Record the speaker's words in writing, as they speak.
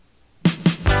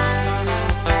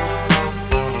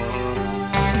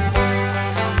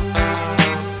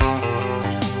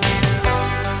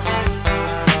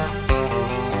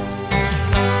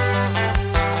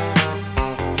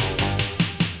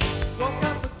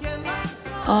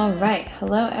All right.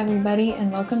 Hello, everybody, and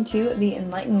welcome to the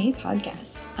Enlighten Me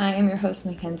podcast. I am your host,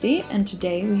 Mackenzie, and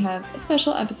today we have a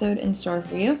special episode in store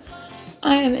for you.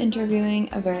 I am interviewing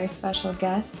a very special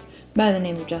guest by the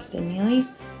name of Justin Neely,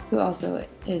 who also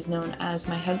is known as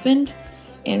my husband,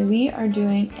 and we are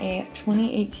doing a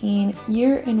 2018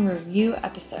 year in review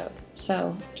episode.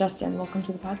 So, Justin, welcome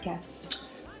to the podcast.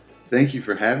 Thank you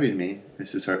for having me,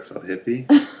 Mrs. Heartfelt Hippie.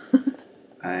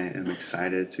 I am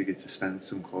excited to get to spend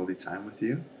some quality time with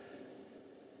you.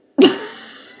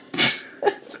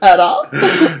 Is that all?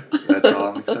 That's all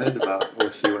I'm excited about.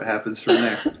 We'll see what happens from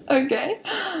there. Okay.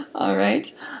 All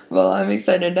right. Well, I'm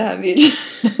excited to have you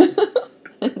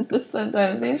spend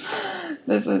time with me.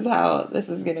 This is how this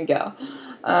is going to go.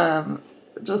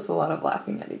 Just a lot of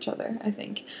laughing at each other, I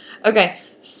think. Okay.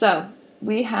 So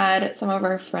we had some of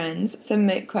our friends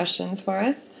submit questions for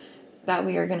us that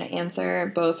we are going to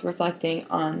answer, both reflecting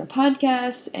on the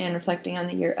podcast and reflecting on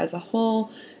the year as a whole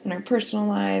in our personal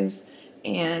lives,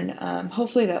 and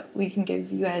hopefully that we can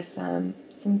give you guys some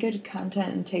good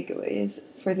content and takeaways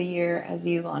for the year as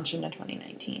you launch into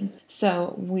 2019.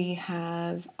 So we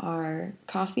have our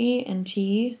coffee and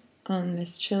tea on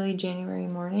this chilly January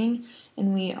morning,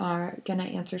 and we are going to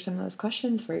answer some of those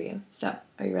questions for you. So,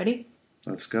 are you ready?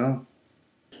 Let's go.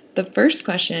 The first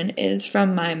question is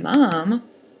from my mom.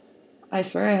 I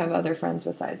swear I have other friends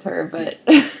besides her, but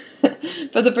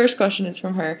but the first question is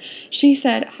from her. She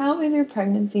said, "How is your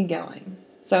pregnancy going?"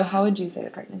 So how would you say the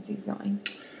pregnancy is going?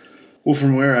 Well,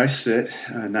 from where I sit,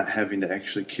 not having to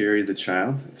actually carry the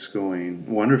child, it's going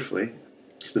wonderfully.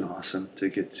 It's been awesome to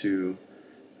get to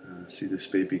see this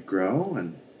baby grow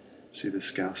and see this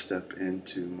gal step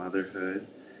into motherhood.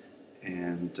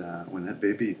 And when that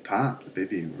baby popped, the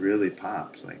baby really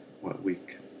popped, like what,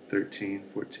 week 13,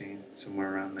 14,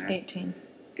 somewhere around there? 18.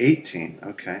 18,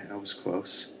 okay, I was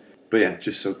close. But yeah,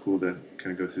 just so cool to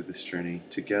kind of go through this journey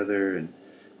together, and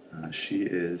she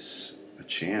is a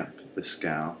champ, this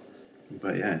gal.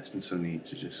 But yeah, it's been so neat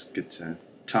to just get to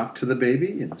talk to the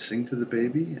baby and sing to the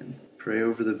baby and pray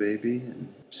over the baby and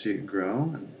see it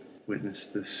grow and witness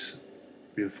this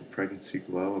beautiful pregnancy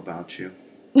glow about you.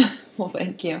 Well,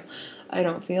 thank you. I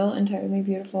don't feel entirely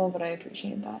beautiful, but I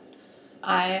appreciate that.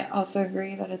 I also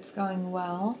agree that it's going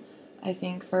well. I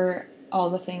think for all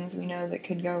the things we know that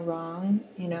could go wrong,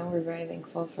 we're very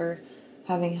thankful for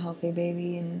having a healthy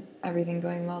baby and everything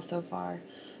going well so far.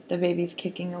 The baby's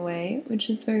kicking away,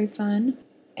 which is very fun.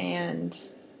 And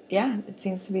yeah, it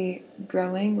seems to be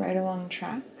growing right along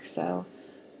track. So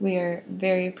we are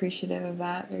very appreciative of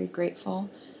that, very grateful.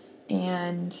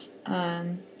 And,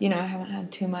 I haven't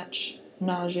had too much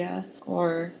nausea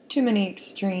or too many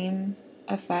extreme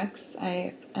effects.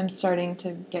 I'm starting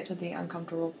to get to the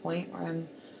uncomfortable point where I'm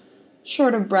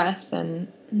short of breath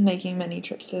and making many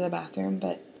trips to the bathroom,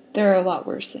 but there are a lot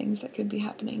worse things that could be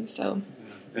happening, so.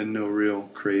 And no real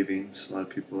cravings. A lot of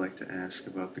people like to ask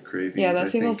about the cravings. Yeah,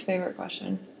 that's people's favorite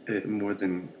question. More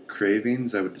than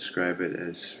cravings, I would describe it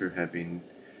as her having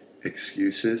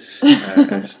excuses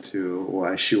as to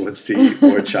why she wants to eat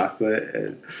more chocolate.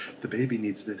 And the baby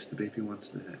needs this, the baby wants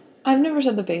that. I've never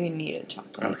said the baby needed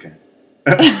chocolate. Okay.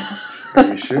 Are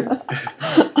you sure?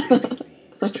 The baby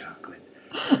needs chocolate.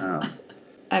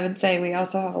 I would say we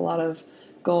also have a lot of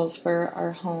goals for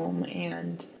our home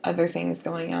and other things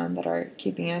going on that are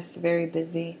keeping us very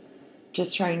busy,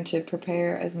 just trying to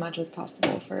prepare as much as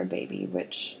possible for a baby,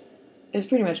 which is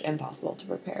pretty much impossible to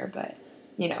prepare, but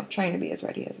trying to be as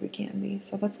ready as we can be.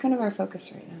 So that's kind of our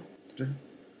focus right now. Sure.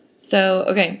 So,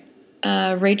 okay.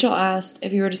 Rachel asked,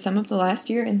 if you were to sum up the last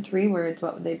year in 3 words,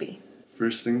 what would they be?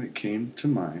 First thing that came to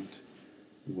mind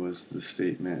was the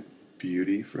statement,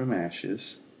 beauty from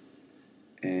ashes.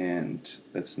 And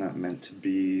that's not meant to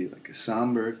be like a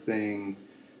somber thing.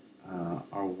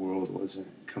 Our world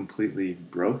wasn't completely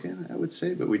broken, I would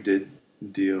say, but we did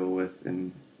deal with,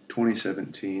 in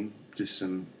 2017, just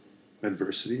some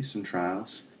adversity, some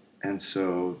trials. And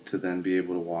so to then be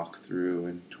able to walk through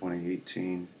in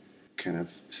 2018, kind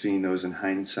of seeing those in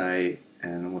hindsight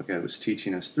and what God was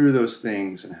teaching us through those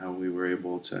things and how we were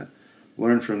able to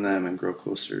learn from them and grow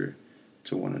closer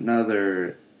to one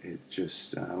another, it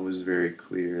just was very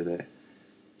clear that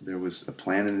there was a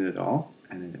plan in it all,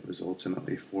 and it was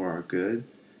ultimately for our good,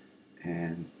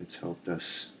 and it's helped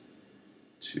us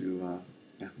to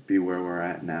be where we're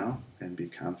at now and be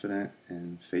confident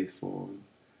and faithful and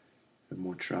have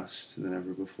more trust than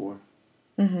ever before.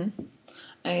 Mm-hmm.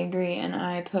 I agree, and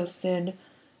I posted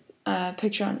a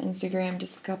picture on Instagram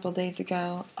just a couple days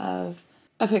ago of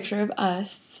a picture of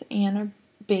us and a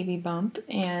baby bump,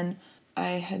 and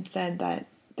I had said that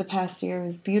the past year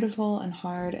was beautiful and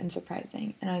hard and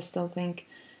surprising, and I still think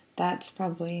that's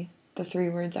probably the 3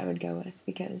 words I would go with,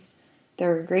 because there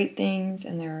were great things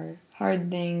and there were hard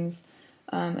things,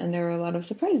 and there were a lot of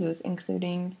surprises,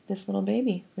 including this little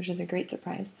baby, which is a great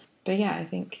surprise. But yeah, I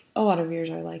think a lot of years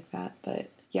are like that. But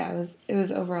yeah, it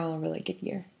was overall a really good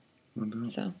year.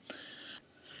 So,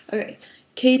 okay.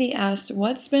 Katie asked,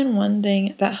 what's been one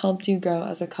thing that helped you grow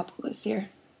as a couple this year?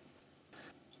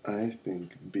 I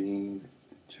think being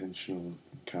intentional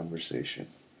in conversation,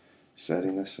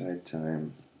 setting aside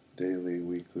time, daily,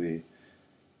 weekly,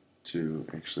 to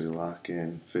actually lock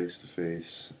in face to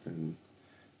face and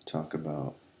talk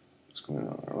about what's going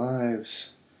on in our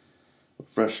lives,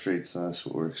 what frustrates us,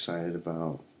 what we're excited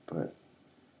about, but,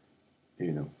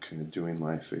 kind of doing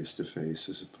life face to face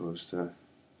as opposed to, it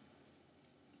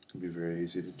can be very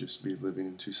easy to just be living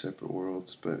in 2 separate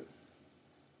worlds, but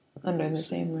under the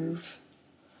same roof.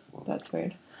 Well, that's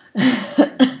weird.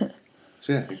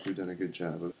 So yeah, I think we've done a good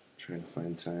job of trying to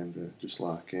find time to just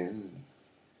lock in and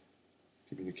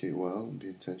communicate well and be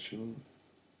intentional.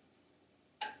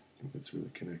 I think that's really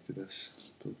connected us,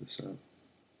 built us up.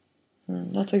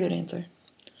 That's a good answer.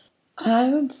 I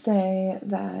would say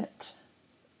that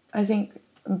I think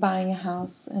buying a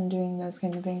house and doing those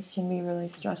kind of things can be really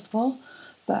stressful,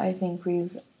 but I think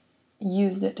we've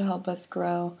used it to help us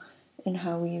grow in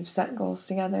how we've set goals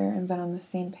together and been on the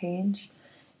same page.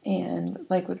 And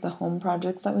like with the home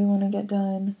projects that we want to get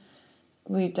done,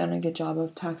 we've done a good job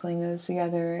of tackling those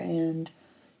together and,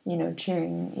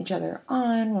 cheering each other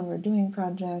on when we're doing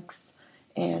projects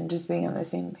and just being on the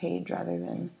same page rather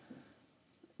than,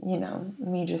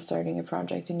 me just starting a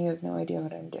project and you have no idea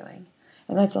what I'm doing.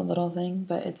 And that's a little thing,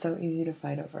 but it's so easy to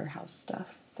fight over house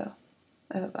stuff. So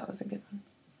I thought that was a good one.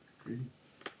 Agreed.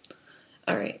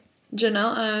 All right.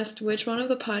 Janelle asked, which one of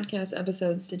the podcast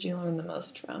episodes did you learn the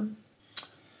most from?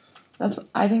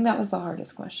 I think that was the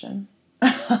hardest question.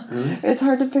 Really? It's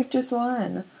hard to pick just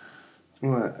one.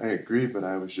 Well, I agree, but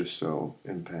I was just so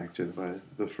impacted by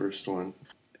the first one.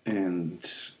 And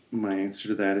my answer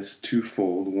to that is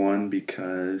twofold. One,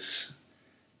 because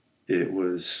it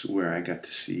was where I got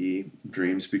to see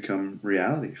dreams become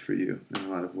reality for you in a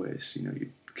lot of ways.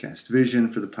 You cast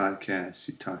vision for the podcast.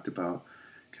 You talked about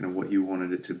kind of what you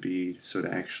wanted it to be. So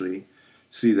to actually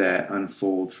see that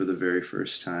unfold for the very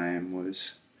first time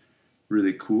was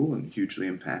really cool and hugely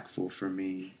impactful for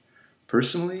me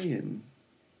personally, and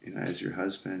as your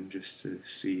husband, just to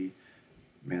see,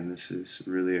 man, this is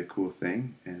really a cool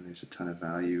thing and there's a ton of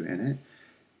value in it,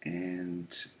 and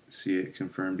see it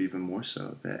confirmed even more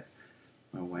so that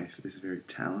my wife is very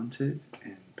talented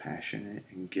and passionate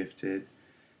and gifted.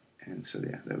 And so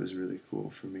yeah, that was really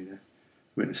cool for me to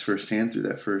witness firsthand through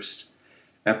that first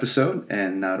episode.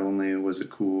 And not only was it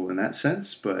cool in that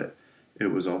sense, but it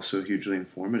was also hugely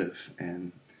informative,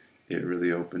 and it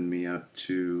really opened me up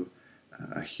to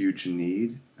a huge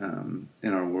need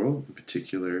in our world, in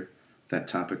particular that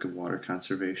topic of water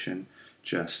conservation.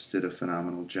 Jess did a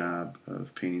phenomenal job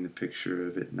of painting the picture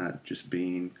of it not just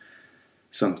being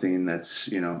something that's,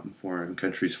 in foreign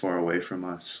countries far away from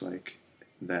us, like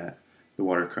that the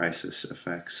water crisis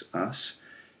affects us,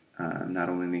 not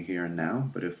only in the here and now,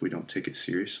 but if we don't take it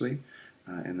seriously,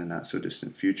 in the not so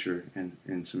distant future, and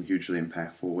in some hugely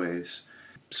impactful ways.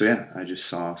 So yeah, I just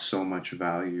saw so much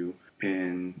value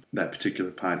in that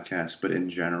particular podcast, but in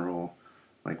general,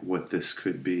 like what this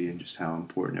could be and just how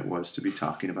important it was to be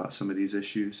talking about some of these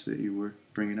issues that you were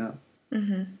bringing up.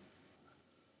 Mm-hmm.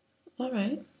 All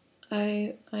right.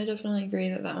 I definitely agree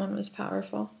that one was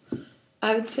powerful.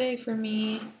 I would say for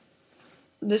me,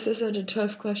 this is such a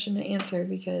tough question to answer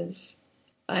because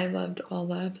I loved all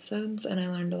the episodes and I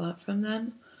learned a lot from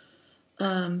them.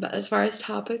 But as far as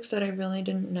topics that I really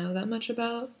didn't know that much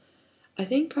about, I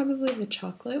think probably the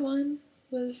chocolate one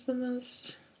was the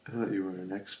most... I thought you were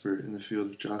an expert in the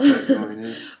field of chocolate going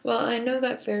in. Well, I know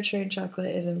that fair trade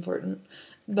chocolate is important,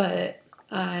 but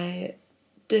I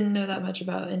didn't know that much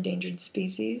about endangered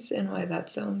species and why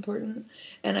that's so important.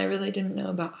 And I really didn't know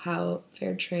about how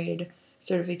fair trade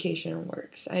certification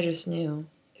works. I just knew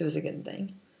it was a good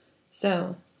thing.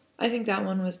 So I think that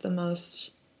one was the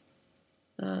most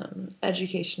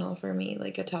educational for me,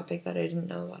 like a topic that I didn't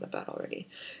know a lot about already.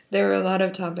 There were a lot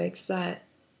of topics that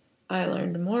I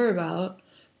learned more about,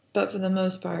 but for the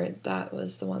most part, that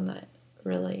was the one that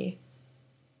really,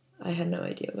 I had no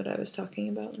idea what I was talking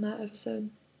about in that episode.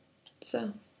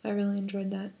 So I really enjoyed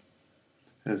that.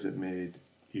 Has it made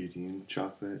eating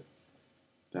chocolate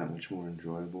that much more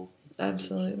enjoyable?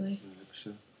 Absolutely. In that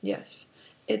episode? Yes.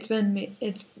 It's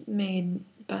made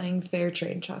buying fair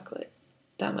trade chocolate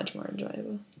that much more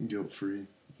enjoyable. Guilt-free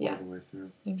all the way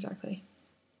through. Exactly.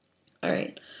 All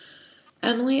right.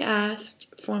 Emily asked,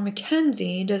 for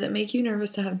Mackenzie, does it make you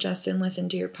nervous to have Justin listen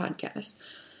to your podcast?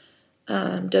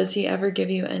 Does he ever give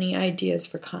you any ideas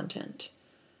for content?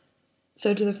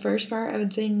 So to the first part, I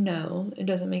would say no. It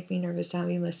doesn't make me nervous to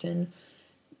have you listen,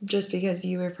 just because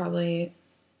you were probably.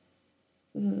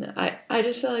 I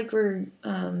just feel like we're.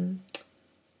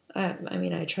 I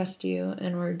mean, I trust you,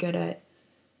 and we're good at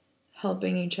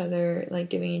helping each other, like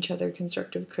giving each other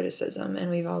constructive criticism,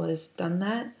 and we've always done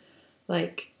that.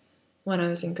 Like when I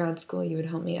was in grad school, you would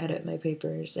help me edit my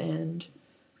papers, and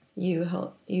you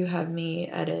had me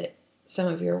edit some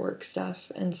of your work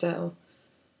stuff, and so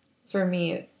for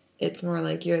me, it's more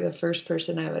like you're the first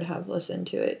person I would have listen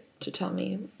to it to tell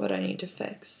me what I need to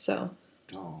fix. So,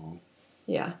 Oh,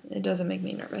 yeah, it doesn't make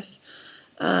me nervous.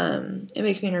 It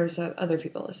makes me nervous to have other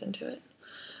people listen to it.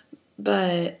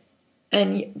 But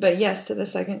yes, to the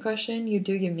second question, you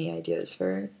do give me ideas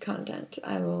for content.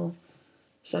 I will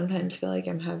sometimes feel like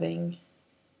I'm having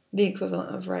the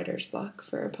equivalent of writer's block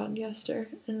for a podcaster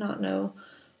and not know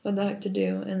what the heck to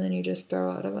do, and then you just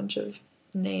throw out a bunch of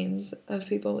names of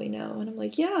people we know, and I'm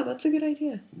like, yeah, that's a good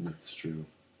idea. that's true.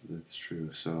 That's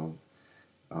true. So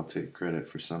I'll take credit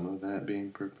for some of that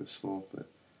being purposeful, but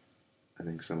I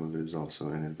think some of it is also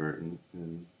inadvertent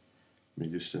and me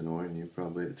just annoying you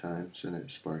probably at times and it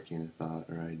sparking a thought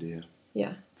or idea.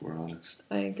 Yeah. If we're honest.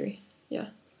 I agree. Yeah.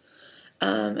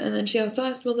 And then she also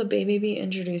asked, will the baby be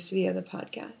introduced via the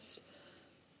podcast?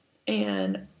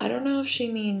 And I don't know if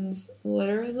she means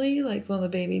literally, like, will the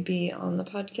baby be on the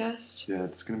podcast? Yeah,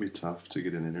 it's going to be tough to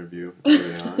get an interview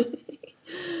early on.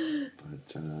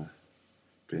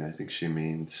 But yeah, I think she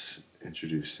means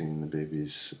introducing the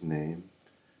baby's name,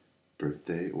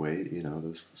 birthday, weight,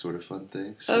 those sort of fun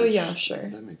things. Oh, yeah, sure.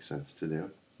 That makes sense to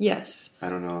do. Yes. I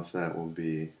don't know if that will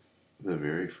be the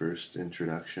very first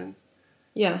introduction.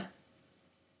 Yeah.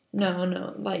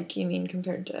 No, like, you mean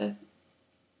compared to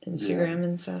Instagram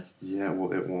and stuff? Yeah,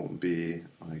 well, it won't be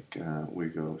like we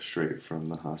go straight from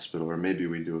the hospital, or maybe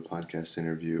we do a podcast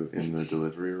interview in the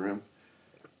delivery room.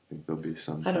 I think there'll be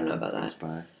some. I don't know about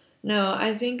that. No,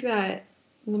 I think that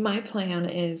my plan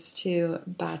is to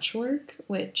batch work,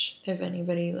 which, if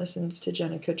anybody listens to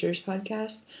Jenna Kutcher's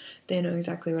podcast, they know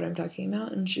exactly what I'm talking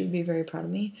about, and she would be very proud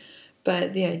of me.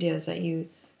 But the idea is that you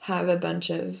have a bunch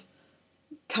of,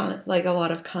 a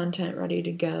lot of content ready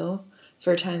to go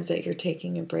for times that you're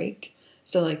taking a break.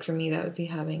 So, like, for me, that would be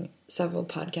having several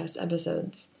podcast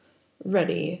episodes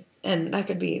ready, and that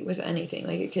could be with anything.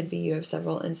 Like, it could be you have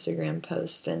several Instagram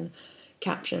posts and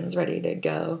captions ready to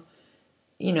go,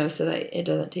 so that it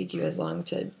doesn't take you as long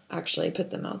to actually put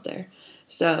them out there.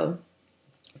 So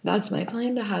that's my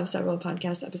plan, to have several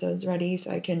podcast episodes ready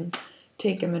so I can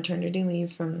take a maternity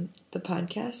leave from the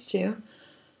podcast too,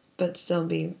 but still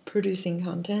be producing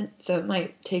content. So it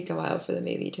might take a while for the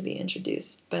baby to be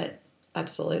introduced, but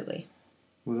absolutely.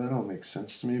 Well, that all makes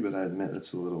sense to me, but I admit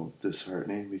it's a little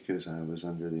disheartening because I was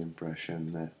under the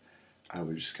impression that I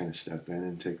would just kind of step in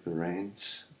and take the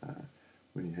reins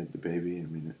when you had the baby. I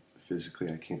mean,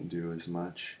 physically I can't do as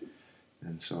much,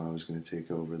 and so I was going to take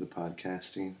over the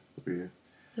podcasting for you.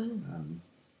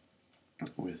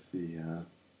 With the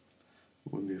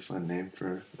what would be a fun name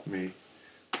for me,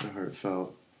 the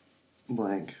Heartfelt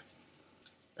Blank.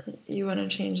 You want to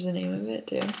change the name of it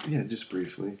too? Yeah, just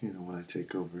briefly, when I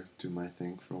take over, do my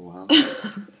thing for a while.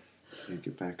 So you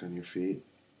get back on your feet.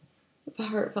 The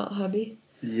Heartfelt Hubby?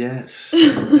 Yes,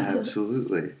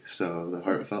 absolutely. So the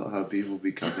Heartfelt Hubby will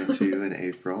be coming to you in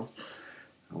April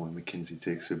when Mackenzie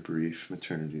takes a brief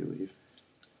maternity leave.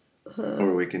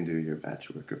 Or we can do your batch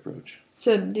work approach.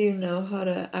 So do you know how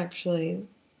to actually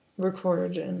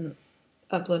record and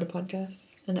upload a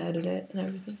podcast and edit it and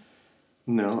everything?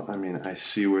 No, I mean, I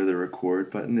see where the record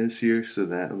button is here, so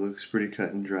that looks pretty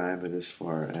cut and dry, but as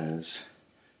far as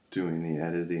doing the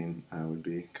editing, I would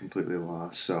be completely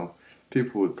lost. So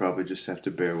people would probably just have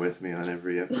to bear with me on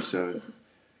every episode,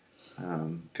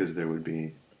 because there would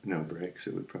be no breaks.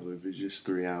 It would probably be just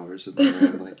 3 hours of me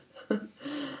rambling.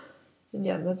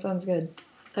 Yeah, that sounds good.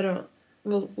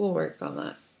 We'll work on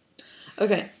that.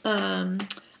 Okay,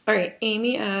 all right,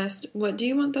 Amy asked, what do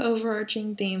you want the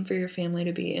overarching theme for your family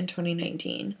to be in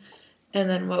 2019? And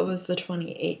then what was the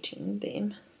 2018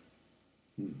 theme?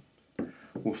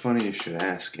 Well, funny you should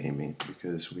ask, Amy,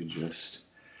 because we just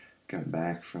got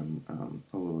back from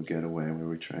a little getaway where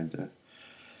we tried to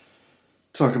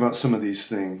talk about some of these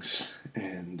things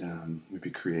and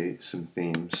maybe create some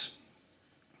themes.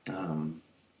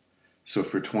 So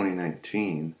for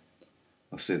 2019,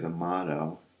 I'll say the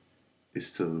motto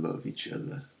is to love each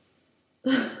other.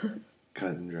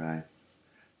 Cut and dry. I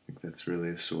think that's really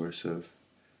a source of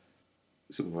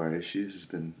some of our issues, has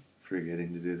been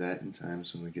forgetting to do that in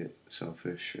times when we get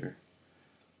selfish or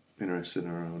interested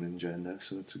in our own agenda.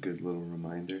 So that's a good little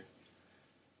reminder.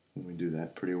 And we do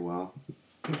that pretty well.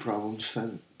 The problems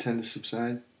tend to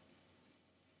subside.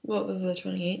 What was the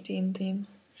 2018 theme?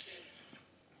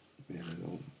 Man, I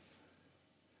don't.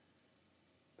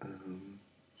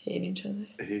 Hate each other.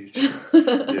 Hate each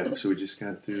other. Yeah, so we just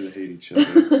got through the hate each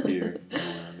other year. Now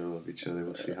we're on to love each other.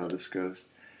 We'll see how this goes.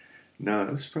 No,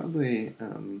 it was probably, I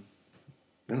don't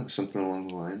know, something along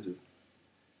the lines of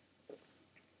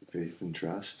faith and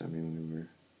trust. I mean, we were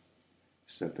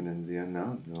stepping into the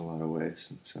unknown in a lot of ways,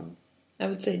 and so. I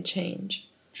would say change.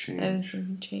 Change. I was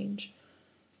thinking change.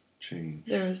 Change.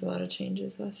 There was a lot of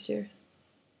changes last year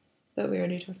that we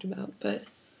already talked about, but.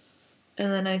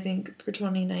 And then I think for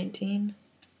 2019,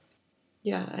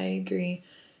 yeah, I agree.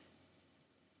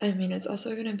 I mean, it's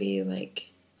also going to be like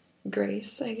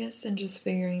grace, I guess, and just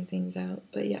figuring things out.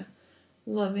 But yeah,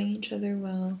 loving each other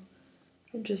well,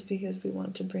 just because we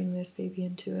want to bring this baby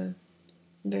into a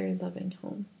very loving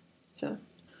home. So,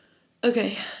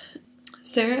 okay.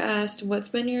 Sarah asked, what's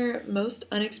been your most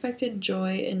unexpected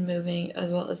joy in moving as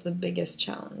well as the biggest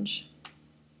challenge?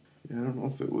 Yeah, I don't know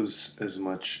if it was as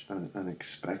much an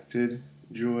unexpected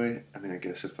joy. I mean, I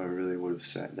guess if I really would have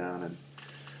sat down and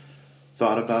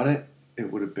thought about it,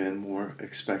 it would have been more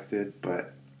expected.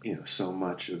 But, so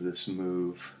much of this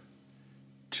move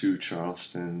to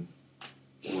Charleston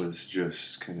was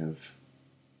just kind of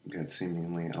God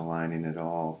seemingly aligning it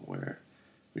all, where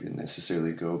we didn't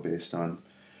necessarily go based on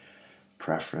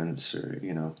preference or,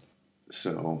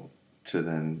 so to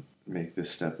then make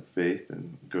this step of faith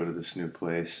and go to this new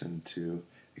place and to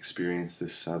experience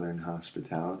this Southern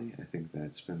hospitality, I think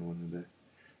that's been one of the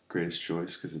greatest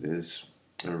joys, because it is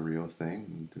a real thing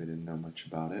and I didn't know much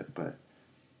about it, but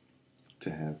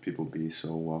to have people be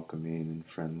so welcoming and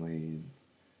friendly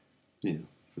and,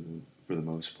 for the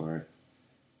most part,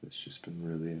 it's just been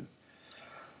really a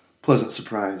pleasant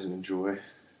surprise and a joy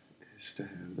is to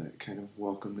have that kind of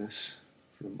welcomeness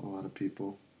from a lot of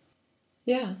people.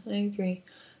 Yeah, I agree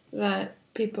that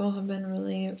people have been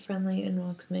really friendly and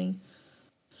welcoming.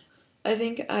 I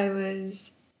think I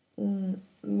was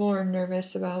more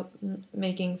nervous about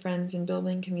making friends and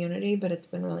building community, but it's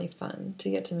been really fun to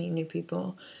get to meet new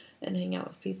people and hang out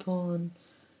with people and,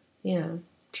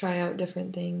 try out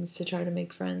different things to try to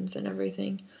make friends and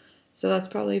everything. So that's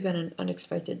probably been an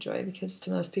unexpected joy, because to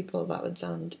most people that would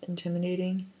sound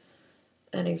intimidating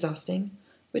and exhausting,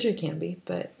 which it can be,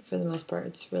 but for the most part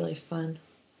it's really fun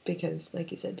because, like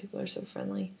you said, people are so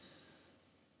friendly.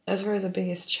 As far as the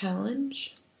biggest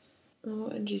challenge,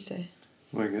 what would you say?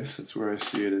 Well, I guess that's where I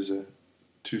see it as a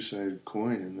two-sided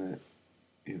coin, in that,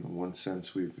 in one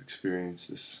sense we've experienced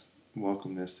this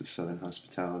welcomeness, this Southern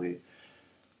hospitality,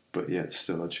 but yet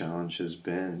still a challenge has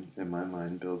been, in my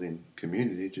mind, building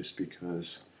community, just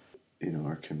because,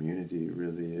 our community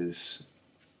really is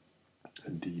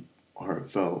a deep,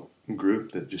 heartfelt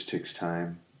group that just takes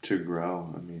time to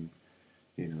grow. I mean,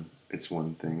 it's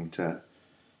one thing to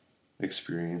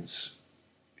experience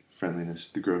friendliness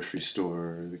at the grocery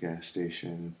store or the gas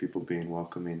station, people being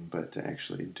welcoming, but to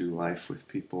actually do life with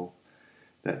people,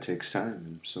 that takes time.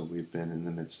 And so we've been in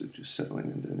the midst of just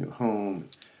settling into a new home,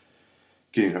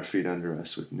 getting our feet under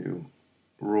us with new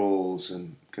roles,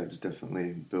 and God's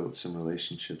definitely built some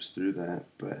relationships through that,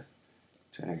 but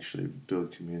to actually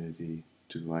build community,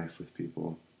 do life with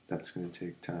people, that's going to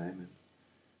take time. And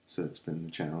so that's been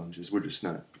the challenges. We're just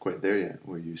not quite there yet.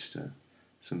 We're used to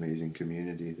this amazing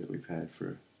community that we've had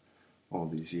for all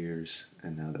these years,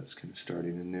 and now that's kind of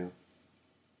starting anew.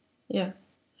 Yeah,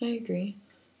 I agree.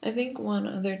 I think one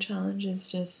other challenge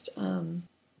is just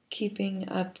keeping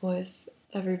up with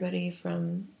everybody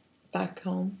from back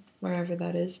home, wherever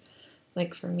that is.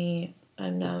 Like for me,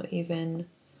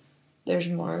 there's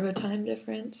more of a time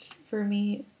difference for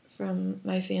me from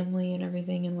my family and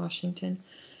everything in Washington.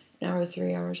 Now we're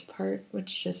 3 hours apart,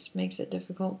 which just makes it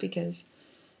difficult, because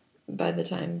by the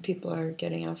time people are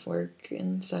getting off work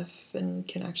and stuff and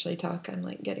can actually talk, I'm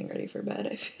like getting ready for bed,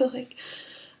 I feel like.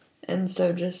 And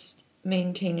so just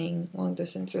maintaining long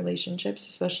distance relationships,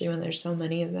 especially when there's so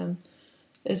many of them,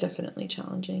 is definitely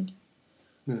challenging.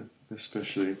 Yeah,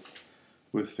 especially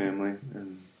with family,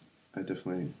 and I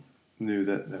definitely knew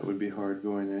that would be hard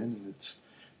going in, and it's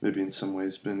maybe in some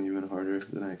ways been even harder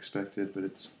than I expected, but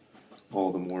it's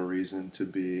all the more reason to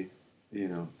be,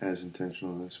 as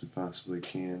intentional as we possibly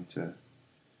can to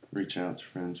reach out to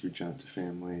friends, reach out to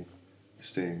family,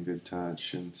 stay in good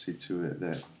touch, and see to it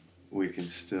that we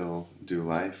can still do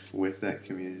life with that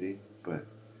community, but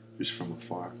just from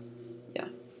afar. Yeah.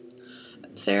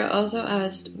 Sarah also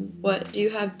asked, what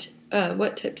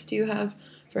tips do you have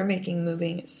for making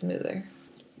moving smoother?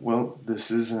 Well, this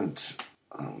isn't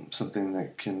something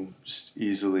that can just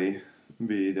easily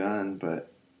be done,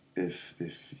 but if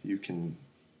you can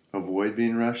avoid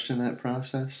being rushed in that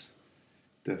process,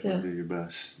 definitely Yeah. do your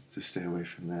best to stay away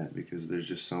from that, because there's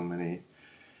just so many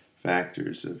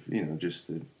factors of, just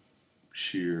the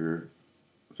sheer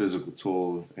physical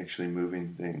toll of actually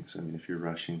moving things. I mean, if you're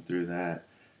rushing through that,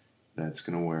 that's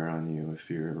going to wear on you. If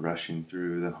you're rushing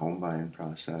through the home buying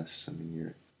process, I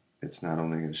mean, it's not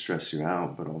only going to stress you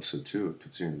out, but also too it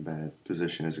puts you in a bad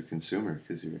position as a consumer,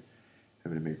 because you're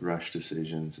having to make rush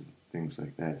decisions and things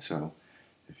like that. So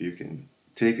if you can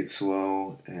take it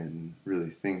slow and really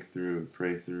think through,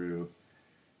 pray through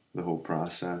the whole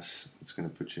process, it's going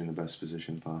to put you in the best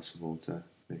position possible to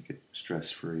make it stress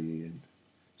free and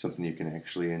something you can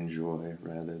actually enjoy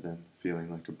rather than feeling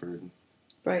like a burden.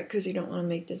 Right, because you don't want to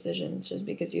make decisions just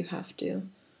because you have to. Yeah.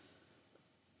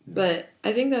 But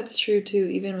I think that's true too,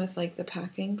 even with like the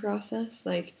packing process.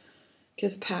 Like,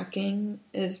 because packing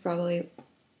is probably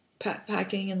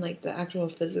packing and like the actual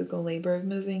physical labor of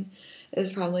moving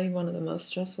is probably one of the most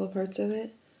stressful parts of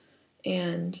it.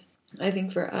 And I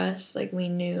think for us, like, we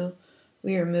knew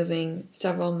we were moving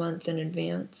several months in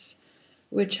advance,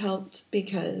 which helped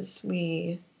because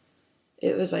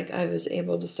it was like I was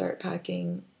able to start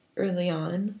packing early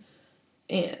on.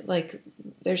 And like,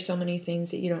 there's so many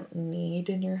things that you don't need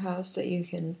in your house that you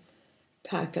can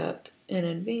pack up in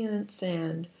advance.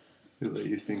 And They let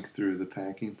you think through the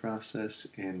packing process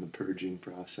and the purging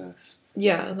process.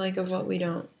 yeah, like, of what we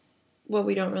don't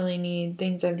really need,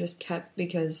 things I've just kept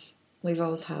because we've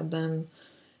always had them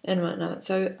and whatnot.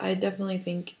 So I definitely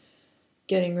think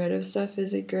getting rid of stuff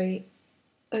is a great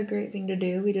thing to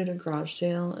do. We did a garage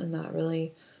sale and that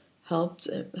really helped.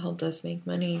 It helped us make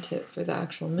money for the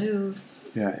actual move.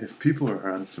 Yeah, if people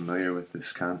are unfamiliar with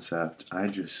this concept, I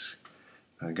just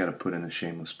got to put in a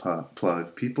shameless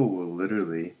plug. People will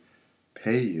literally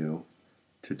pay you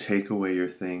to take away your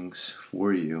things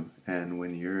for you, and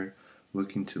when you're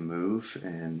looking to move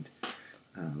and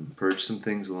purge some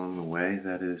things along the way,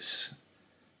 that is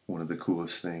one of the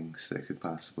coolest things that could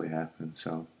possibly happen.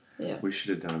 So Yeah. we should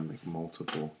have done like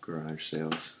multiple garage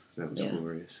sales. That was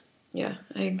glorious. Yeah,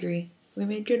 I agree. We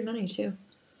made good money too.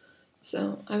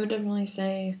 So I would definitely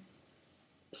say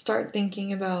start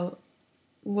thinking about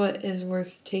what is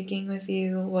worth taking with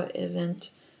you, what isn't,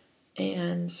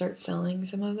 and start selling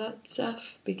some of that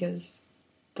stuff because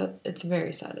it's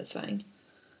very satisfying.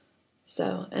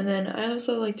 So, and then I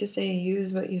also like to say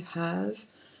use what you have.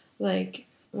 Like,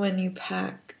 when you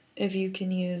pack, if you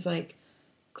can use like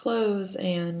clothes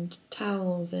and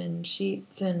towels and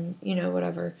sheets and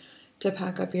whatever to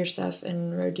pack up your stuff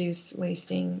and reduce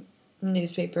wasting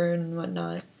newspaper and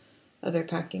whatnot, other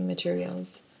packing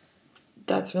materials.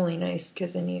 That's really nice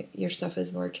because then your stuff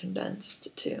is more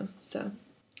condensed too. So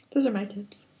those are my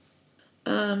tips.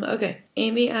 Okay.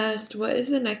 Amy asked, what is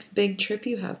the next big trip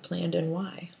you have planned and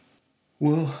why?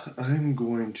 Well, I'm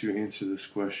going to answer this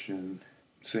question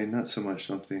saying not so much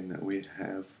something that we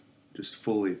have just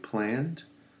fully planned,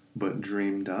 but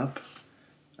dreamed up.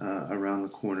 Around the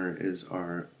corner is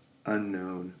our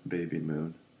unknown baby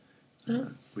moon.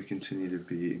 We continue to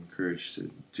be encouraged to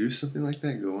do something like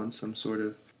that, go on some sort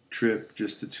of trip,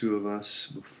 just the two of us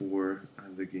before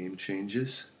the game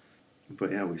changes.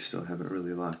 But yeah, we still haven't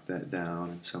really locked that down,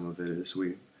 and some of it is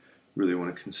we really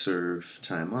want to conserve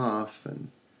time off, and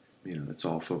it's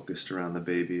all focused around the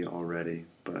baby already,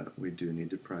 but we do need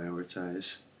to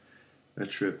prioritize a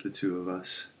trip, the two of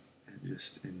us, and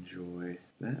just enjoy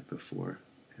that before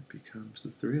it becomes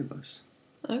the three of us.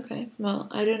 Okay, well,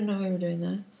 I didn't know we were doing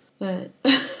that,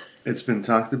 but it's been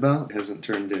talked about. It hasn't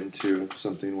turned into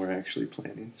something we're actually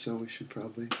planning, so we should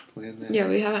probably plan that. Yeah,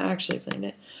 we haven't actually planned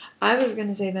it. I was going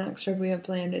to say the next trip we have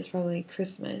planned is probably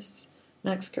Christmas.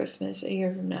 Next Christmas, a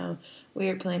year from now, we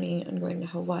are planning on going to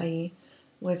Hawaii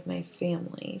with my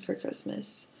family for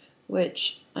Christmas,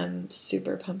 which I'm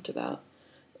super pumped about.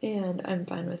 And I'm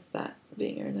fine with that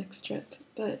being our next trip.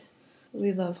 But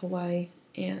we love Hawaii,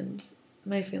 and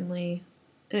my family,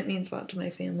 it means a lot to my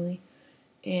family.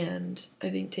 And I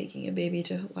think taking a baby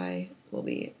to Hawaii will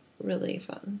be really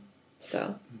fun.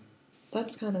 So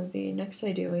that's kind of the next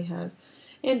idea we have.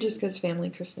 And just because family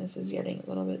Christmas is getting a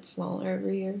little bit smaller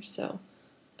every year, so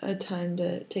a time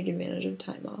to take advantage of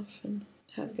time off and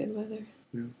have good weather.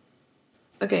 Yeah.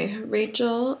 Okay,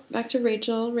 Rachel, back to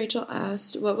Rachel. Rachel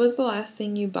asked, what was the last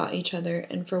thing you bought each other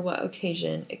and for what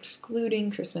occasion,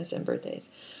 excluding Christmas and birthdays?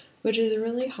 Which is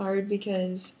really hard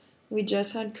because we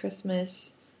just had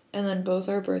Christmas and then both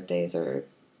our birthdays are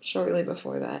shortly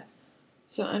before that.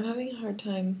 So I'm having a hard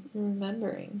time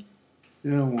remembering.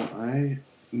 Yeah, well, I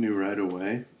knew right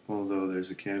away, although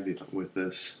there's a caveat with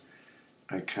this.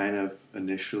 I kind of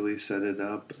initially set it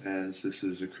up as this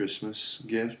is a Christmas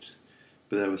gift,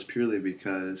 but that was purely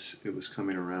because it was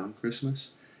coming around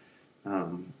Christmas.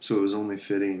 So it was only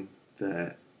fitting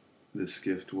that this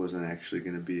gift wasn't actually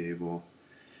going to be able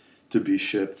to be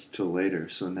shipped till later.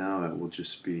 So now it will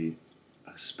just be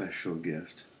a special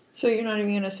gift. So you're not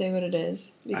even going to say what it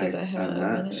is because I haven't I'm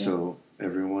opened not. it yet? So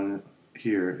everyone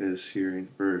here is hearing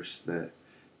first that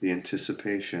the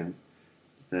anticipation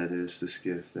that is this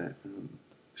gift that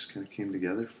just kind of came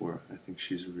together for her. I think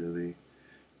she's really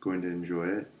going to enjoy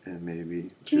it, and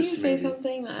maybe Can you say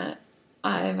something that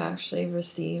I've actually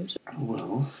received?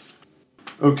 Well,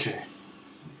 okay.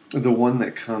 The one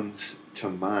that comes to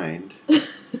mind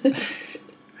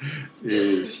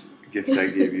is a gift I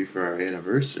gave you for our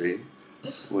anniversary,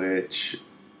 which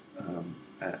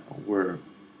we're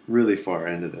really far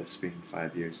into this, being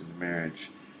 5 years into marriage.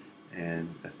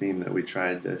 And a theme that we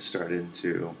tried to start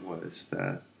into was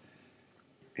the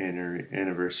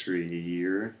anniversary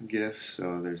year gifts.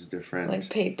 So there's different, like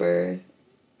paper.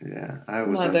 Yeah, I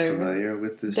was leather, unfamiliar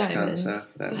with this diamonds.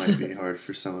 concept. That might be hard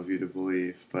for some of you to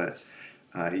believe, but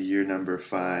year number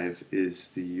 5 is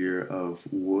the year of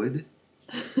wood.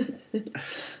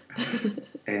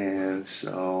 And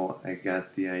so I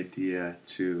got the idea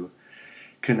to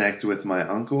connect with my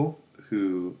uncle,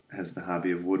 who has the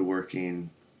hobby of woodworking,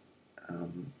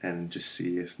 and just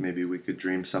see if maybe we could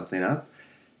dream something up.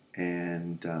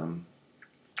 And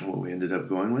what we ended up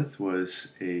going with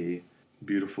was a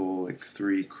beautiful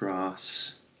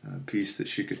 3-cross piece that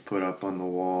she could put up on the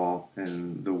wall,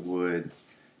 and the wood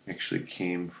actually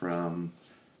came from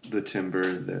the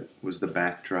timber that was the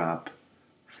backdrop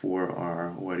for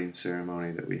our wedding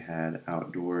ceremony that we had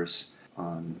outdoors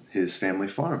on his family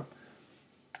farm.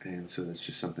 And so that's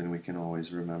just something we can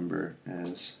always remember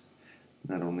as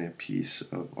not only a piece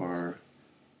of our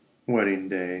wedding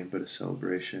day, but a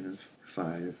celebration of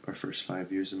our first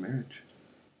 5 years of marriage.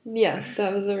 Yeah,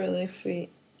 that was a really sweet,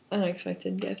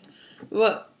 unexpected gift.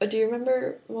 What do you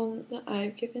remember one that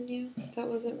I've given you that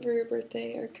wasn't for your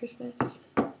birthday or Christmas?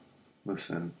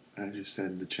 Listen, I just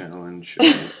had the challenge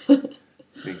of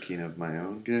thinking of my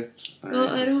own gift.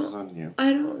 Well, this is on you.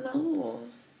 I don't know.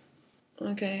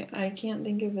 Okay, I can't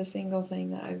think of a single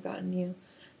thing that I've gotten you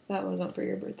that wasn't for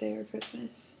your birthday or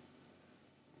Christmas.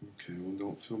 Okay, well,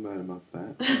 don't feel bad about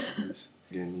that. Because,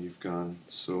 again, you've gone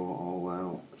so all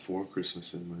out for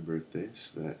Christmas and my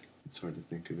birthdays that it's hard to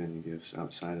think of any gifts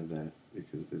outside of that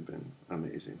because they've been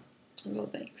amazing. Well,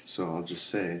 thanks. So I'll just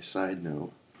say, side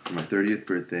note, for my 30th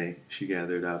birthday, she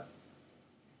gathered up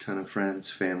a ton of friends,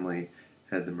 family,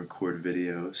 had them record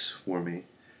videos for me,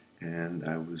 and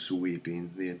I was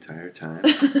weeping the entire time.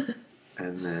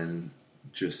 And then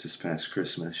just this past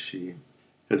Christmas, she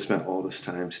had spent all this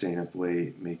time staying up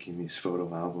late making these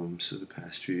photo albums of the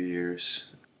past few years,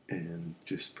 and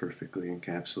just perfectly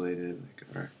encapsulated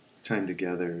our time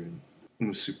together, and it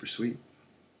was super sweet.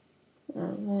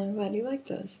 Well, I'm glad you like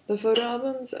those. The photo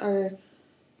albums are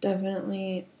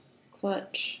definitely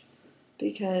clutch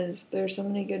because there's so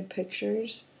many good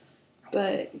pictures,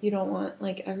 but you don't want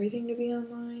everything to be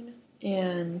online.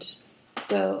 And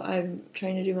so I'm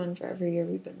trying to do one for every year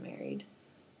we've been married.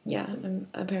 Yeah,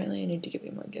 apparently I need to give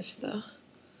you more gifts though.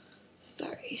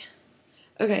 Sorry.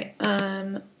 Okay,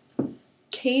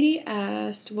 Katie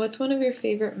asked, what's one of your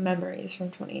favorite memories from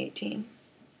 2018?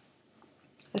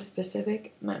 A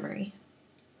specific memory.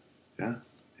 Yeah,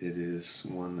 it is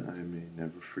one I may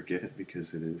never forget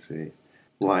because it is a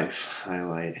life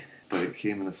highlight. But it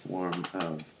came in the form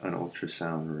of an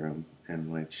ultrasound room in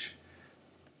which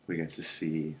we got to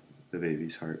see the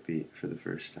baby's heartbeat for the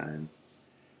first time.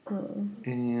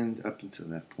 And up until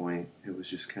that point, it was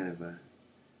just kind of a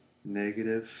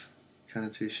negative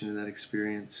connotation to that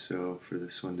experience. So for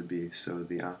this one to be so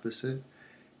the opposite,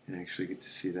 and actually get to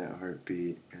see that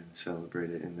heartbeat and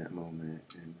celebrate it in that moment,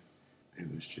 and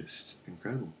it was just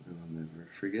incredible, and I'll never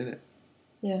forget it.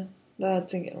 Yeah,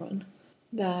 that's a good one.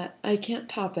 That I can't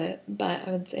top it, but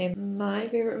I would say my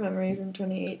favorite memory from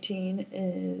 2018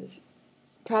 is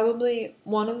probably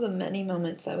one of the many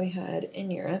moments that we had in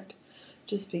Europe,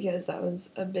 just because that was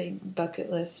a big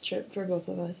bucket list trip for both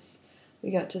of us.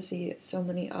 We got to see so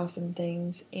many awesome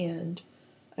things, and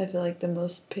I feel like the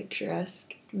most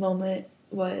picturesque moment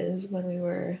was when we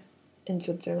were in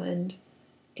Switzerland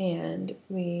and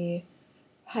we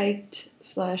hiked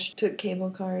 / took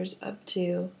cable cars up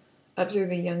through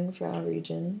the Jungfrau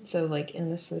region, so in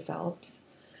the Swiss Alps,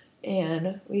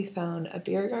 and we found a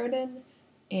beer garden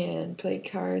and played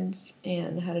cards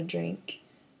and had a drink,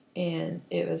 and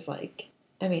it was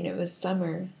it was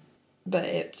summer, but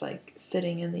it's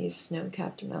sitting in these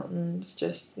snow-capped mountains,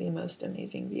 just the most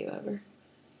amazing view ever.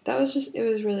 It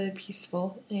was really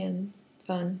peaceful and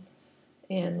fun,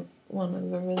 and one of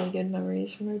the really good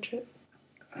memories from our trip.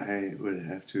 I would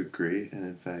have to agree, and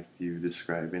in fact, you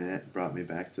describing it brought me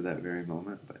back to that very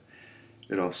moment. But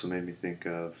it also made me think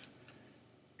of,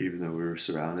 even though we were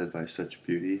surrounded by such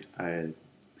beauty, I had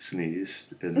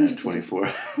sneezed in that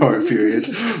 24-hour period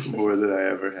more than I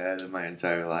ever had in my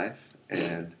entire life.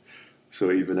 And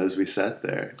so even as we sat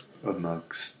there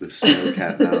amongst the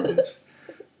snow-capped mountains,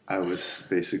 I was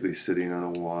basically sitting on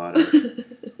a wad of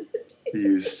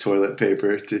used toilet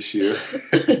paper, tissue,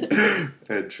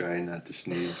 and trying not to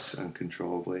sneeze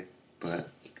uncontrollably. But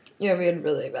Yeah, we had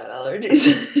really bad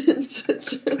allergies in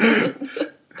Switzerland.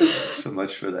 so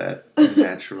much for that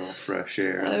natural fresh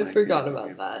air. I forgot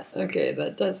about that. Okay,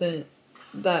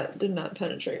 that did not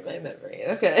penetrate my memory.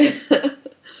 Okay.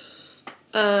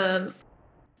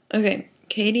 Okay,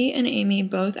 Katie and Amy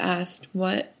both asked,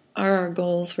 what are our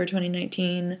goals for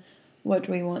 2019? What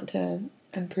do we want to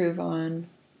improve on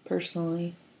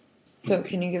personally? So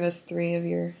can you give us three of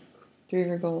your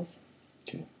goals?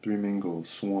 Okay, 3 main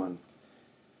goals. 1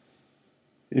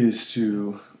 is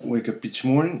to wake up each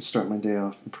morning, start my day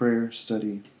off in prayer,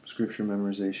 study, scripture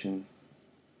memorization,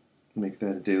 make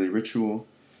that a daily ritual.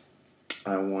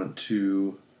 I want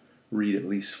to read at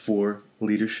least 4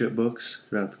 leadership books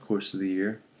throughout the course of the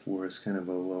year. 4 is kind of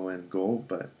a low-end goal,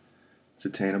 but it's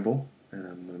attainable, and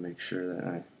I'm going to make sure that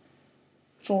I...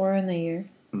 4 in the year?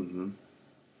 Mm-hmm.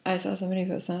 I saw somebody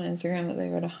post on Instagram that they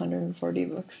read 140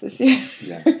 books this year.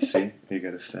 Yeah, see? You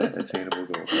got to set attainable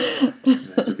goals. You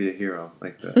have to be a hero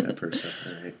like that person,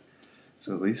 all right?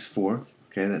 So at least 4.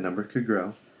 Okay, that number could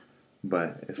grow.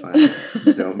 But if I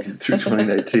don't get through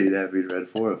 2019 having read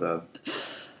 4 of them,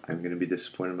 I'm going to be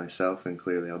disappointed in myself, and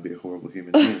clearly I'll be a horrible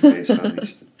human being based on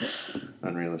these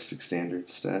unrealistic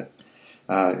standards set.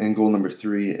 And goal number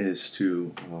 3 is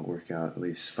to work out at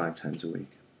least 5 times a week.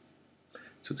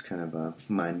 So it's kind of a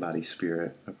mind, body,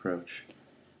 spirit approach.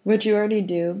 Which you already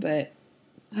do, but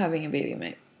having a baby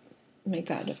might make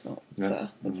that difficult. Yeah, so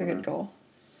that's a good goal.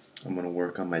 I'm going to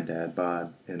work on my dad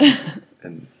bod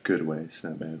in good ways,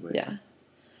 not bad ways. Yeah.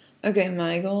 Okay,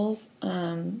 my goals, 3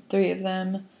 of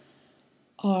them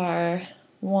are,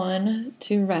 1,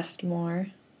 to rest more.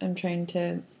 I'm trying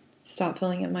to stop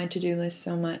filling up my to-do list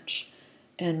so much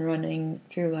and running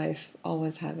through life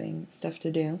always having stuff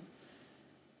to do.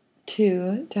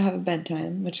 2, to have a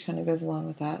bedtime, which kind of goes along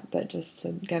with that, but just to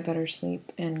get better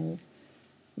sleep and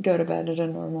go to bed at a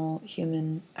normal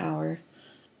human hour.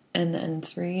 And then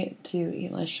 3, to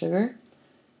eat less sugar,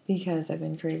 because I've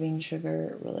been craving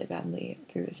sugar really badly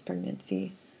through this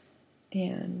pregnancy,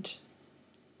 and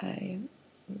I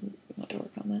want to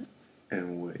work on that.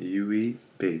 And what you eat,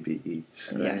 baby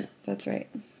eats, right? Yeah, that's right.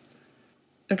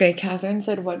 Okay, Catherine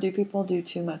said, what do people do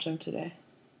too much of today?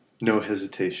 No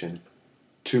hesitation.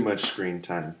 Too much screen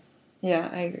time. Yeah,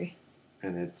 I agree.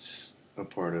 And it's a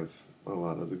part of a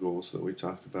lot of the goals that we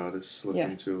talked about, is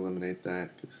looking to eliminate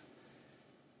that, because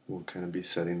we'll kind of be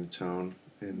setting the tone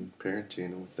in parenting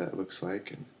and what that looks like,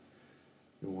 and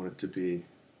we want it to be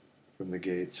from the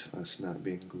gates, us not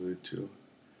being glued to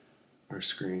our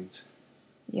screens.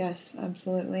 Yes,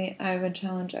 absolutely. I would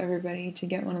challenge everybody to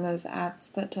get one of those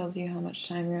apps that tells you how much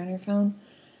time you're on your phone,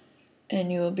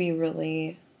 and you will be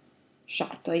really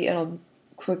shocked. Like, it'll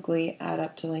quickly add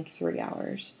up to like 3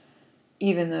 hours,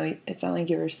 even though it's not like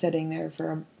you were sitting there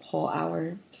for a whole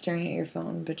hour staring at your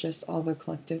phone, but just all the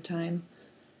collective time.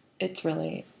 It's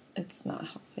not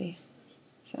healthy.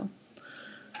 So,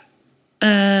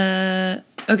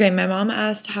 okay, my mom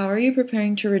asked, how are you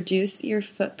preparing to reduce your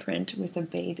footprint with a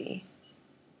baby?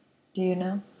 Do you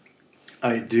know?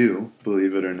 I do,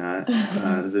 believe it or not.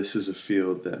 This is a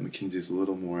field that Mackenzie's a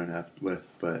little more inept with,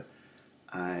 but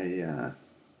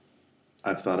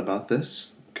I've thought about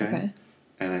this, okay?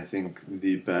 And I think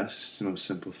the best, most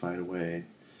simplified way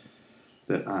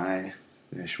that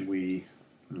we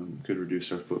could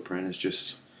reduce our footprint is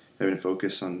just having to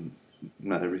focus on,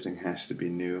 not everything has to be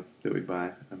new that we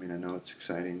buy. I mean, I know it's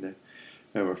exciting to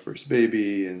have our first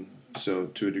baby, and so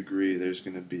to a degree there's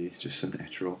going to be just some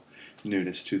natural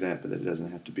newness to that, but it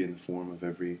doesn't have to be in the form of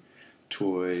every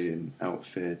toy and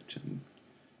outfit, and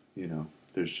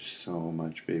there's just so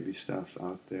much baby stuff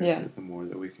out there. Yeah. The more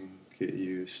that we can get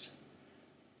used,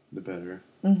 the better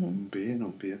Mm-hmm. it'll be, and it'll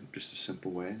be just a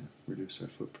simple way to reduce our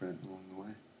footprint along the way.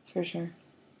 For sure.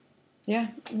 Yeah,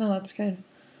 no, that's good.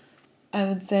 I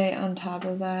would say on top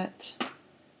of that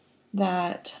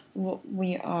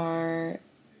we are,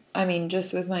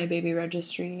 just with my baby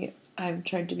registry, I've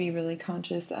tried to be really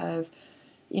conscious of,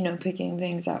 picking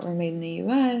things that were made in the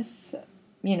U.S.,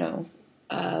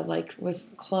 like with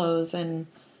clothes and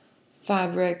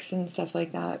fabrics and stuff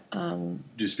like that.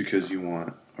 Just because you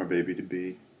want our baby to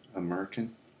be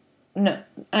American? No,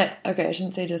 I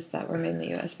shouldn't say just that were made in the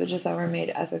U.S., but just that were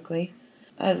made ethically,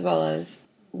 as well as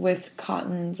with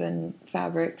cottons and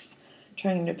fabrics,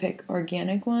 trying to pick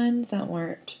organic ones that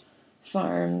weren't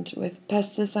farmed with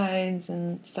pesticides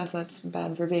and stuff that's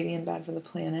bad for baby and bad for the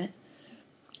planet.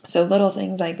 So little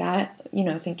things like that,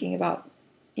 thinking about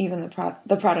even the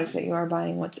products that you are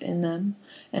buying, what's in them,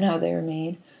 and how they were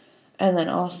made. And then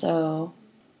also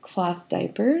cloth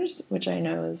diapers, which I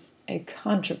know is a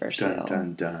controversial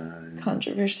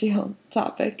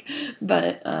topic,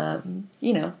 but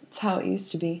it's how it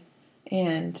used to be.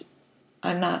 And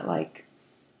I'm not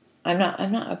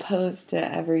opposed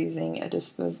to ever using a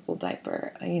disposable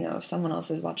diaper. If someone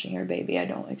else is watching your baby, I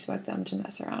don't expect them to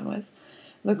mess around with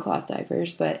the cloth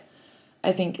diapers, but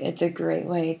I think it's a great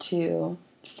way to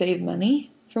save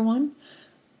money, for one,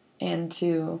 and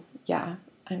to,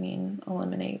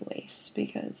 eliminate waste,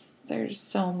 because there's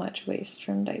so much waste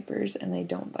from diapers and they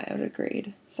don't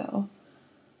biodegrade. So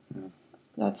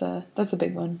that's a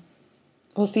big one.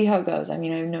 We'll see how it goes. I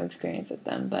have no experience with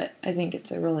them, but I think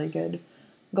it's a really good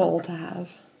goal to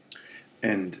have.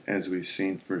 And as we've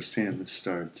seen firsthand, this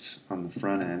starts on the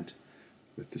front end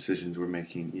with decisions we're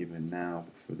making even now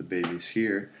before the baby's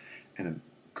here. And a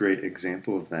great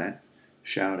example of that,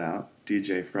 shout out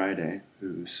DJ Friday,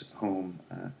 who's home.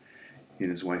 He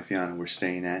and his wife Yana we're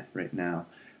staying at right now.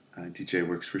 DJ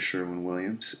works for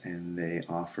Sherwin-Williams, and they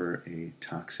offer a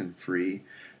toxin-free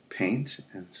paint,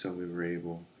 and so we were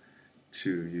able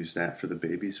to use that for the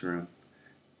baby's room,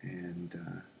 and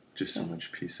just so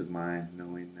much peace of mind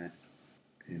knowing that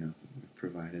we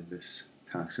provided this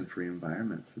toxin-free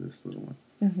environment for this little one.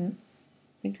 Mm-hmm.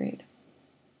 Agreed.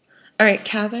 All right,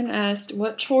 Catherine asked,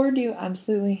 what chore do you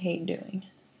absolutely hate doing?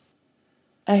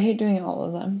 I hate doing all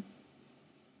of them.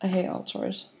 I hate all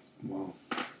chores. Well,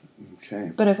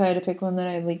 okay. But if I had to pick one that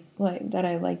I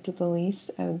liked the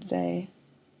least, I would say,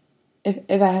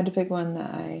 if I had to pick one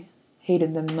that I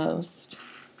hated the most,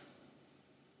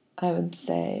 I would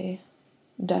say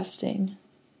dusting,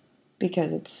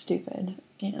 because it's stupid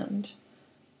and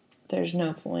there's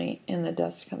no point, and the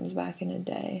dust comes back in a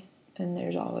day, and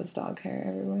there's always dog hair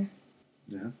everywhere.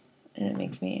 Yeah. And it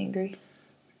makes me angry.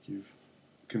 You've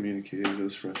communicated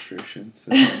those frustrations.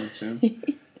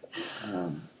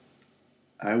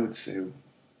 I would say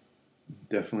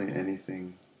definitely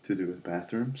anything to do with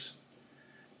bathrooms.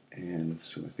 And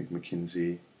so I think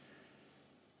Mackenzie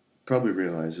probably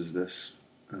realizes this,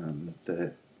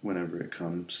 that whenever it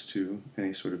comes to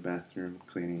any sort of bathroom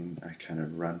cleaning, I kind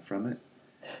of run from it,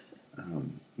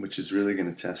 which is really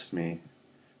going to test me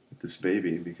with this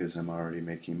baby, because I'm already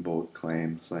making bold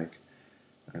claims like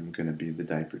I'm going to be the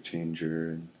diaper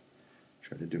changer and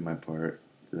try to do my part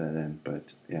to that end.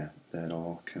 But yeah, that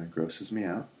all kind of grosses me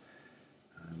out.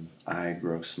 I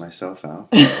gross myself out.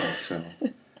 And so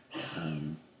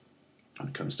when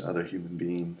it comes to other human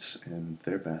beings and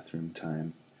their bathroom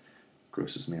time,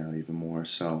 grosses me out even more.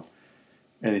 So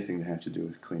anything to have to do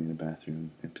with cleaning the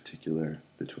bathroom, in particular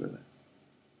the toilet.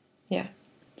 Yeah,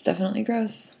 it's definitely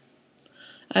gross.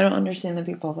 I don't understand the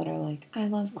people that are like, I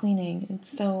love cleaning. It's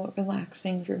so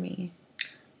relaxing for me.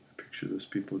 I picture those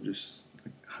people just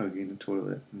like hugging a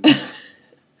toilet. And it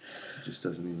just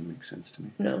doesn't even make sense to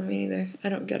me. No, me neither. I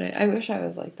don't get it. I wish I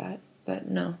was like that, but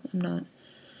no, I'm not.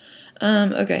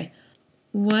 Okay.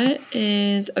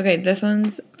 This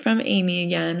one's from Amy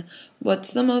again.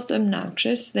 What's the most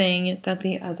obnoxious thing that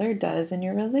the other does in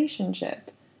your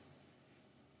relationship?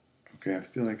 Okay, I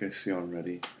feel like I see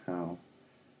already how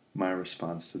my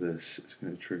response to this is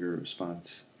going to trigger a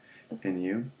response in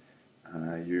you.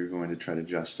 You're going to try to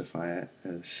justify it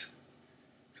as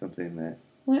something that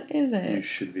what is it? You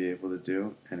should be able to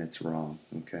do, and it's wrong,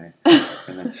 okay?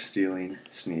 And that's stealing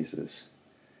sneezes.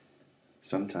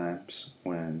 Sometimes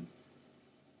when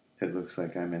it looks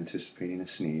like I'm anticipating a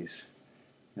sneeze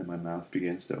and my mouth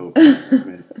begins to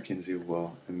open, Mackenzie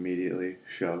will immediately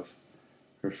shove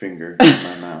her finger in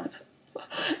my mouth.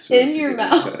 So in your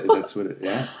mouth? That's what it,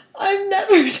 yeah? I've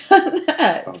never done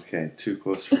that. Okay, too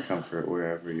close for comfort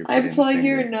wherever you're putting I plug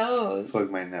your nose. Plug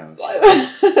my nose. Why would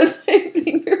I put my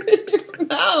finger in your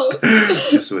mouth?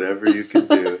 Just whatever you can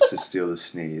do to steal the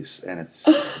sneeze. And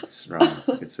it's wrong.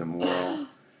 It's immoral.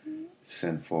 It's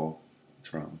sinful.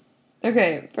 It's wrong.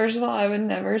 Okay, first of all, I would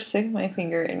never stick my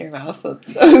finger in your mouth.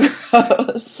 That's so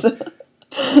gross.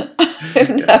 I've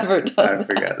never done that. I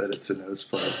forgot that it's a nose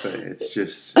plug, but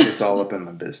it's all up in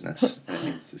my business, and it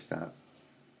needs to stop.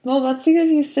 Well, that's because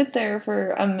you sit there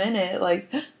for a minute,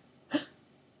 like,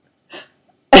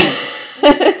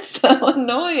 it's so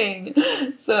annoying.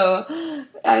 So,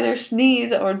 either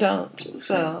sneeze or don't.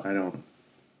 So I don't,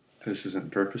 this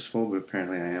isn't purposeful, but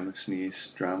apparently I am a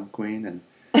sneeze drama queen, and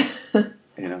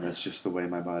That's just the way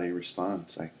my body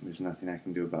responds. There's nothing I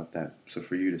can do about that. So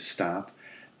for you to stop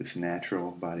this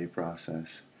natural body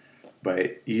process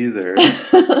by either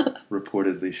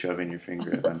reportedly shoving your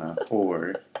finger at my mouth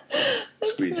or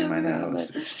squeezing my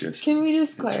nose, it's just... Can we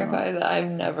just clarify that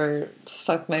I've never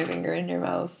stuck my finger in your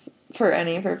mouth for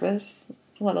any purpose,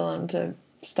 let alone to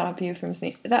stop you from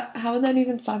sneezing? How would that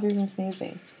even stop you from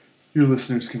sneezing? Your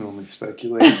listeners can only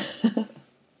speculate.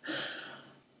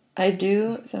 I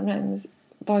do sometimes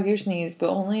bug your sneeze, but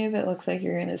only if it looks like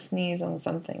you're going to sneeze on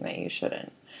something that you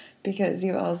shouldn't. Because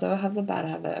you also have the bad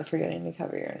habit of forgetting to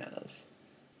cover your nose.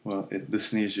 Well, the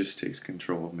sneeze just takes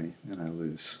control of me, and I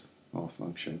lose all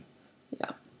function.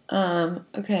 Yeah.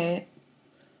 Okay.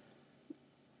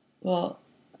 Well,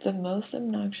 the most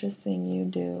obnoxious thing you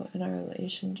do in our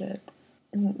relationship,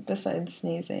 besides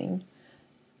sneezing,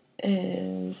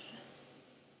 is...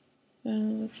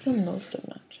 what's the most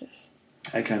obnoxious?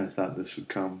 I kind of thought this would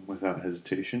come without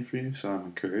hesitation for you, so I'm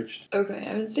encouraged. Okay,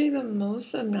 I would say the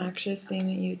most obnoxious thing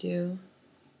that you do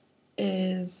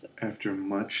is... After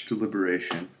much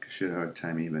deliberation, because you had a hard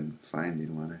time even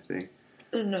finding one, I think.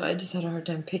 No, I just had a hard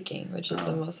time picking, which is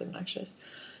the most obnoxious.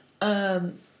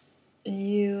 I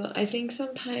think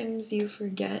sometimes you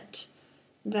forget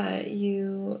that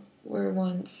you were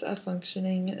once a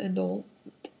functioning adult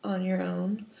on your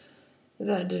own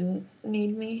that didn't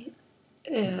need me.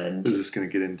 And is this going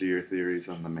to get into your theories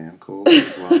on the man cold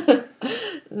as well?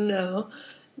 No,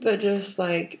 but just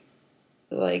like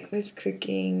with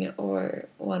cooking or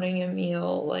wanting a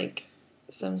meal, like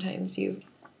sometimes you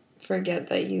forget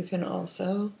that you can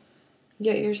also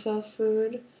get yourself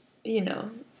food.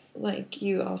 Like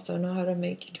you also know how to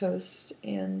make toast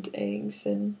and eggs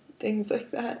and things like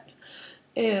that.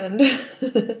 And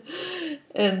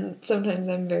and sometimes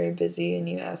I'm very busy and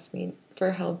you ask me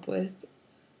for help with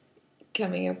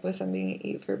coming up with something to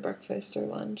eat for breakfast or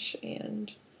lunch,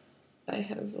 and I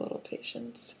have little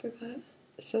patience for that.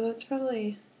 So that's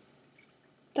probably...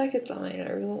 that gets on my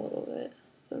nerves a little bit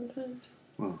sometimes.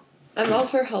 Well, I'm all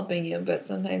for helping you, but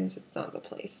sometimes it's not the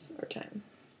place or time.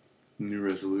 New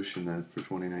resolution then for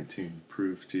 2019.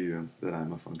 Prove to you that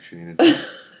I'm a functioning adult.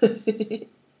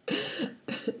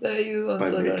 By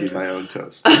making my own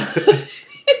toast.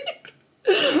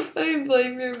 I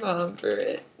blame your mom for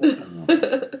it.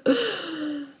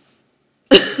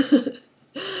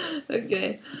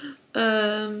 Okay.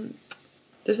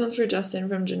 This one's for Justin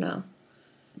from Janelle.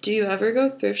 Do you ever go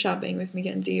thrift shopping with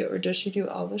Mackenzie, or does she do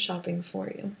all the shopping for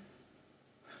you?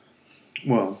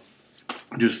 Well,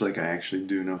 just like I actually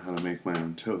do know how to make my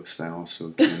own toast, I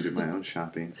also can do my own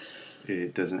shopping.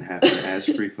 It doesn't happen as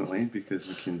frequently because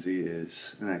Mackenzie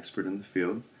is an expert in the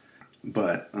field.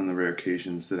 But on the rare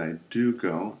occasions that I do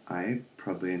go, I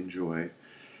probably enjoy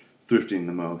thrifting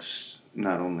the most,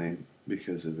 not only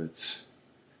because of its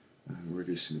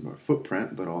reducing our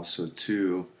footprint, but also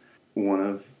to one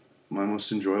of my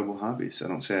most enjoyable hobbies. I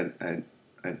don't say I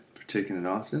partake in it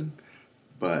often,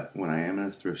 but when I am in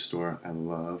a thrift store, I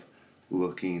love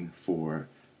looking for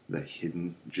the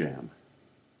hidden gem.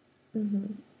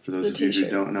 Mm-hmm. For those of you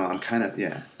who don't know, I'm kind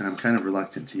of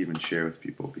reluctant to even share with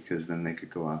people because then they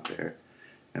could go out there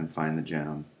and find the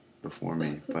gem before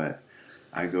me. But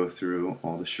I go through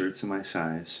all the shirts in my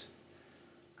size,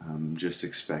 just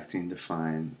expecting to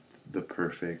find the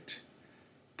perfect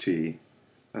tee.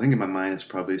 I think in my mind it's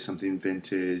probably something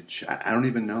vintage. I don't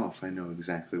even know if I know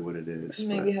exactly what it is.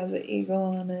 Maybe it has an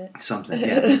eagle on it. Something,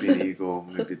 yeah, maybe an eagle,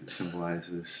 maybe that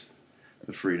symbolizes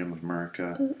the freedom of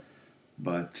America.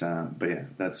 But yeah,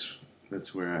 that's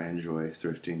where I enjoy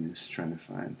thrifting, is trying to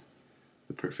find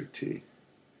the perfect tee.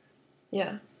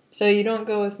 Yeah. So you don't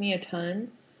go with me a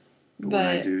ton, but when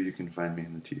I do, you can find me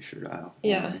in the t-shirt aisle.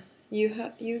 Yeah,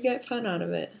 you get fun out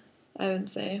of it, I would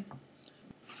say.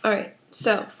 All right,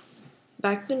 so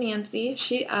back to Nancy.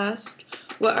 She asked,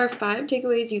 what are 5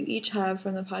 takeaways you each have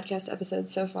from the podcast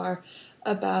episodes so far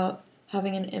about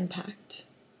having an impact?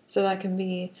 So that can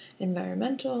be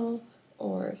environmental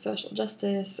or social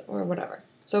justice or whatever.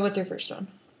 So what's your first one?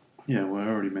 Yeah, well, I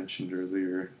already mentioned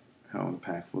earlier how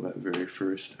impactful that very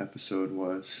first episode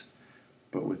was,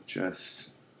 but with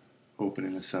just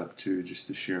opening us up to just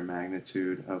the sheer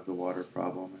magnitude of the water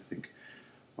problem, I think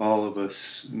all of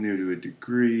us knew to a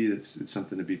degree that it's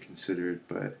something to be considered,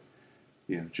 but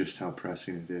just how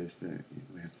pressing it is that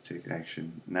we have to take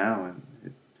action now,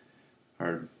 and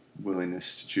our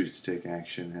willingness to choose to take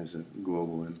action has a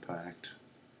global impact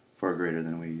far greater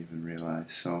than we even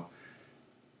realize. So,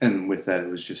 and with that, it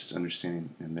was just understanding,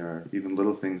 and there are even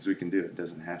little things we can do. It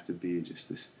doesn't have to be just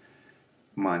this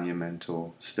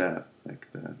monumental step, like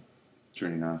the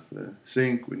turning off the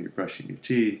sink when you're brushing your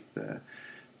teeth, the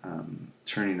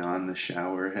turning on the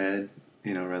shower head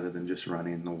rather than just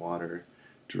running the water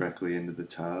directly into the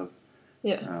tub.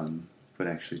 Yeah. But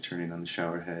actually turning on the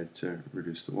shower head to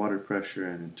reduce the water pressure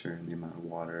and in turn the amount of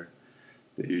water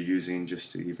that you're using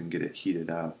just to even get it heated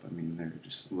up. I mean, there are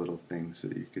just little things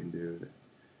that you can do to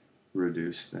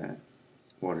reduce that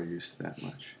water use that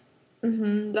much.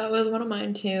 That was one of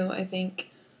mine too. I think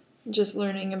just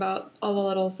learning about all the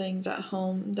little things at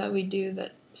home that we do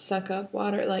that suck up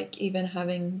water, like even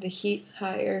having the heat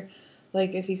higher.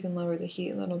 Like if you can lower the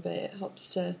heat a little bit, it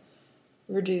helps to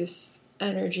reduce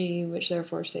energy, which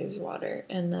therefore saves water.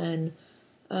 And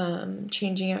then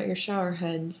changing out your shower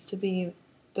heads to be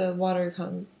the water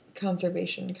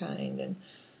conservation kind.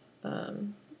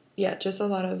 And yeah, just a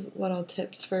lot of little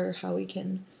tips for how we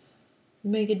can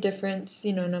make a difference,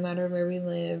 no matter where we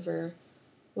live or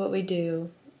what we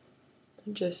do.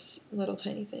 Just little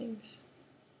tiny things.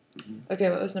 Mm-hmm. Okay,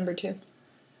 what was number 2?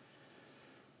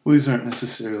 Well, these aren't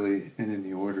necessarily in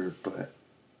any order, but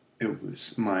it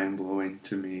was mind-blowing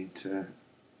to me to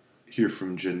hear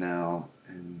from Janelle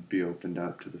and be opened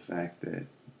up to the fact that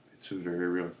it's a very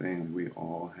real thing. We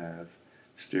all have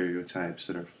stereotypes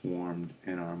that are formed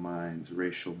in our minds,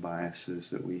 racial biases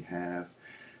that we have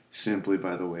simply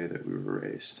by the way that we were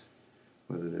raised,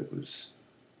 whether it was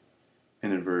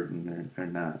inadvertent or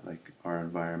not. Like our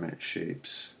environment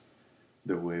shapes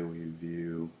the way we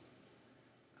view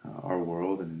our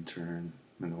world and in turn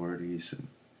minorities. And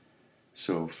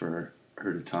so for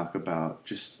her to talk about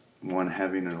just one,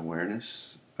 having an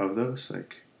awareness of those,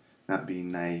 like not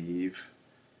being naive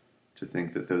to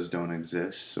think that those don't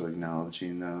exist, so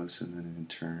acknowledging those, and then in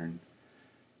turn,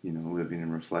 living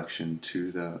in reflection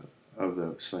of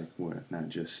those, like what, not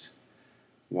just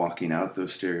walking out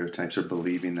those stereotypes or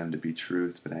believing them to be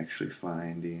truth, but actually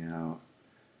finding out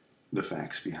the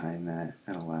facts behind that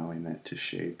and allowing that to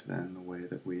shape then the way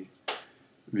that we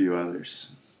view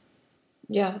others.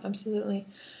 Yeah, absolutely.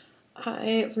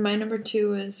 My number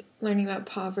 2 is learning about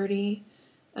poverty.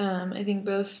 I think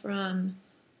both from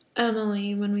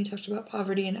Emily when we talked about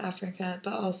poverty in Africa,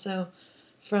 but also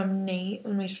from Nate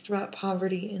when we talked about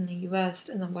poverty in the U.S.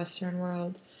 and the Western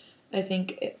world. I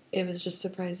think it was just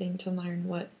surprising to learn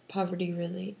what poverty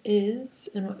really is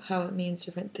and how it means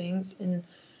different things in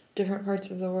different parts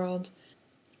of the world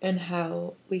and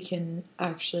how we can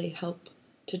actually help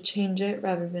to change it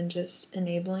rather than just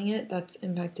enabling it. That's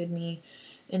impacted me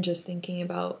in just thinking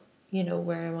about,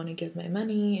 where I want to give my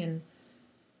money and,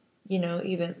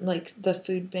 even like the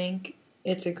food bank.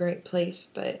 It's a great place,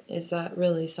 but is that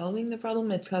really solving the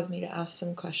problem? It's caused me to ask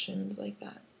some questions like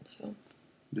that. So.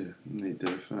 Yeah, Nate did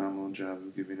a phenomenal job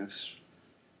of giving us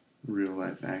real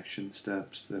life action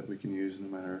steps that we can use no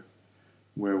matter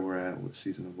where we're at, what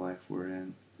season of life we're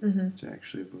in, to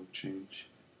actually evoke change.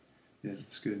 Yeah,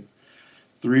 that's good.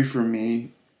 3 for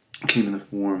me came in the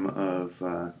form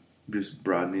of just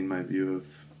broadening my view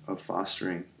of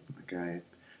fostering. Like I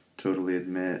totally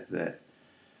admit that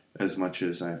as much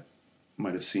as I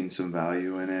might have seen some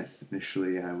value in it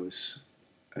initially,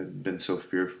 I'd been so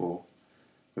fearful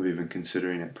of even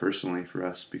considering it personally for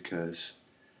us because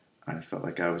I felt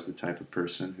like I was the type of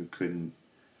person who couldn't,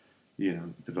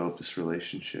 develop this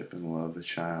relationship and love a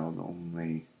child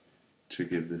only to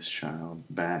give this child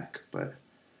back. But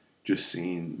just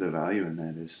seeing the value in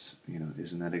that is,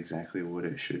 isn't that exactly what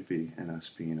it should be? And us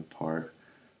being a part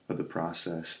of the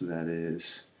process that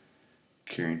is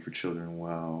caring for children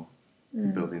well,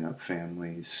 building up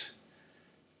families,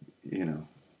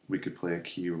 we could play a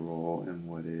key role in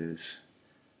what is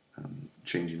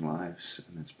changing lives,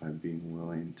 and that's by being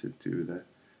willing to do the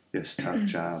tough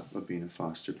job of being a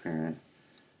foster parent,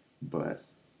 but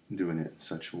doing it in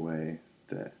such a way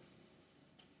that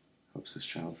helps this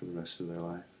child for the rest of their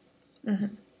life.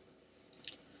 Mm-hmm.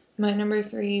 My number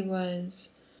 3 was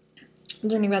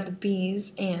learning about the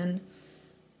bees and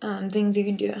things you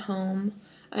can do at home.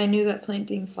 I knew that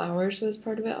planting flowers was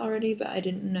part of it already, but I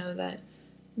didn't know that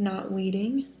not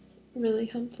weeding really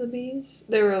helped the bees.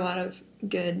 There were a lot of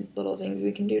good little things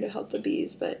we can do to help the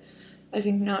bees, but I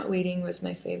think not weeding was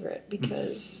my favorite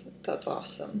because that's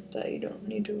awesome that you don't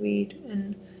need to weed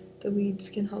and the weeds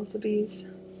can help the bees.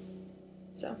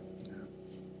 So.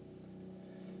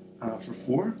 For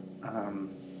 4,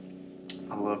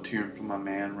 I loved hearing from my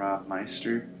man Rob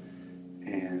Meister,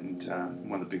 and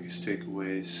one of the biggest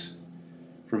takeaways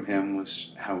from him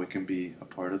was how we can be a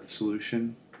part of the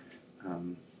solution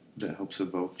that helps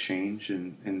evoke change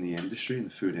in the industry, in the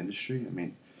food industry. I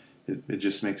mean, it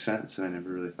just makes sense, and I never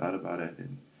really thought about it.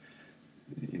 And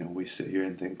we sit here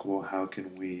and think, well, how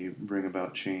can we bring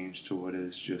about change to what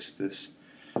is just this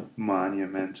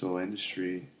monumental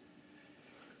industry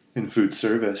in food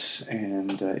service?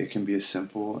 And it can be as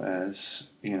simple as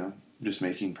just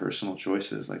making personal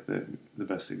choices. Like the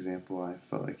best example I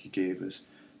felt like you gave is,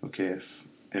 okay,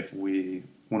 if we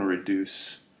want to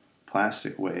reduce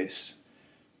plastic waste,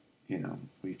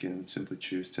 we can simply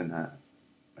choose to not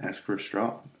ask for a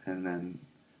straw, and then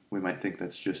we might think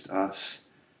that's just us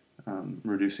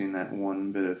reducing that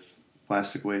one bit of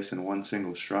plastic waste in one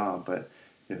single straw. But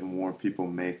if more people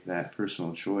make that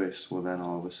personal choice, well, then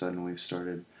all of a sudden we've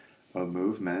started a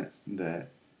movement that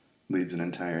leads an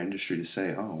entire industry to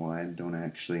say, oh, well, I don't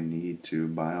actually need to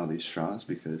buy all these straws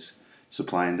because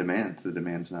supply and demand, the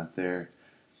demand's not there.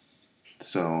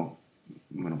 So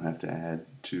we don't have to add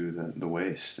to the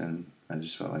waste. And I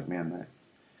just felt like, man, that,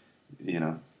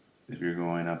 if you're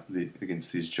going up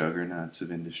against these juggernauts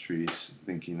of industries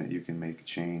thinking that you can make a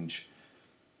change,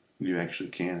 you actually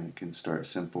can. It can start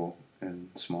simple and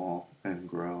small and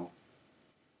grow.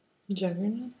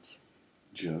 Juggernauts?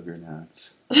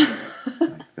 Juggernauts.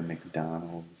 Like the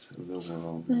McDonald's of the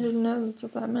world. I didn't know that's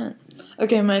what that meant. Yeah.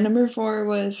 Okay, my number 4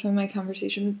 was from my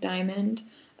conversation with Diamond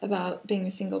about being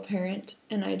a single parent,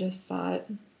 and I just thought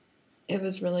it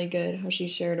was really good how she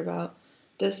shared about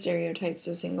the stereotypes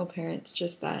of single parents,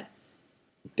 just that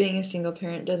being a single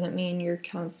parent doesn't mean you're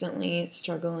constantly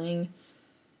struggling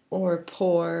or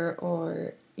poor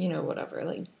or, whatever,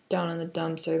 like down in the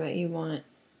dumps, or that you want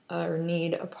or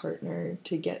need a partner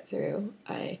to get through.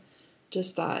 I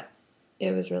just thought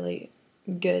it was really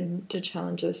good to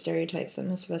challenge those stereotypes that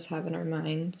most of us have in our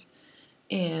minds.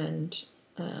 And,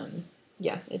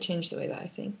 it changed the way that I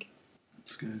think.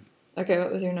 That's good. Okay,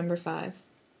 what was your number 5?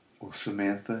 Well,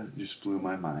 Samantha just blew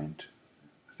my mind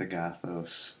with the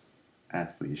Gothos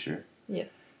athleisure. Yeah.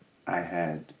 I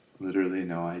had literally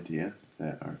no idea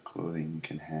that our clothing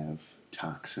can have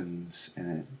toxins in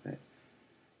it that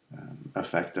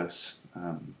affect us.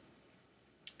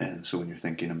 And so when you're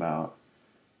thinking about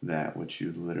that, which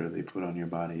you literally put on your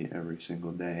body every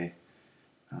single day,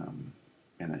 and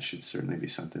that should certainly be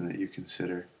something that you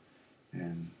consider,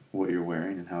 and what you're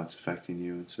wearing and how it's affecting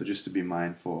you. And so just to be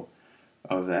mindful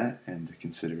of that and to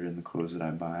consider in the clothes that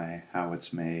I buy how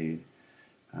it's made.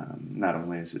 Not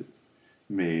only is it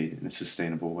made in a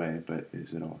sustainable way, but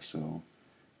is it also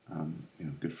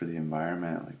good for the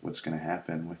environment? Like, what's going to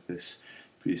happen with this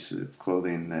piece of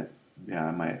clothing that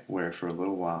I might wear for a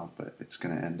little while, but it's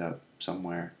going to end up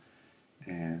somewhere.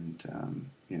 And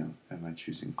am I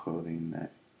choosing clothing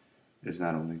that is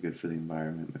not only good for the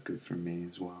environment but good for me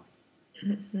as well?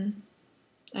 Mm-hmm.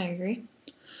 I agree.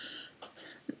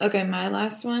 Okay, my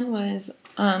last one was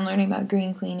learning about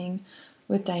green cleaning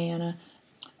with Diana.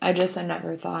 I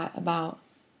never thought about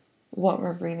what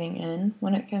we're breathing in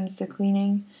when it comes to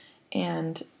cleaning,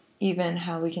 and even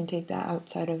how we can take that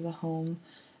outside of the home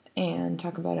and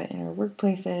talk about it in our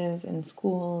workplaces and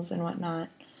schools and whatnot,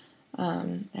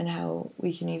 and how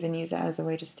we can even use it as a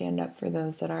way to stand up for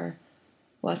those that are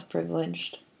less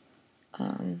privileged.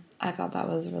 I thought that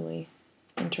was really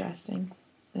interesting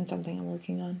and something I'm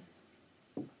working on.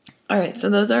 All right, so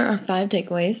those are our 5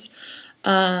 takeaways.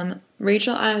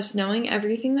 Rachel asked, knowing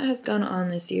everything that has gone on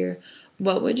this year,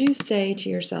 what would you say to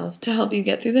yourself to help you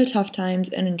get through the tough times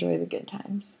and enjoy the good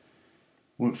times?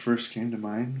 What first came to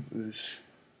mind was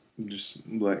just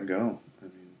let go. I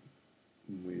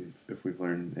mean, if we've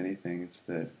learned anything, it's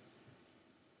that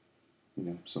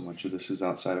so much of this is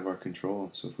outside of our control.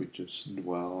 So if we just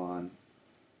dwell on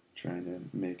trying to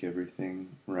make everything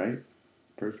right,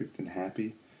 perfect, and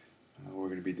happy, we're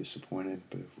going to be disappointed.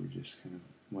 But if we just kind of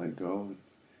let go and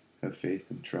have faith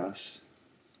and trust,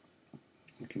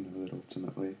 we can know that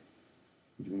ultimately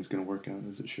everything's going to work out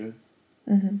as it should.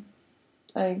 Mm-hmm.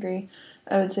 I agree.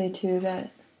 I would say, too,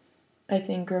 that I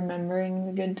think remembering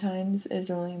the good times is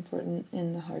really important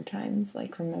in the hard times.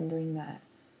 Like, remembering that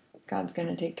God's going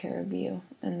to take care of you,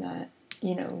 and that,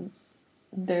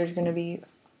 there's going to be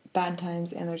bad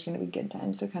times and there's going to be good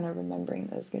times. So kind of remembering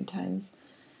those good times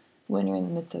when you're in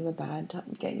the midst of the bad to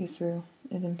get you through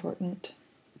is important.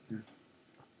 Yeah.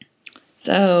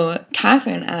 So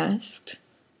Catherine asked,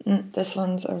 this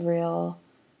one's a real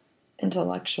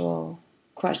intellectual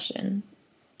question.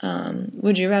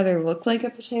 Would you rather look like a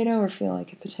potato or feel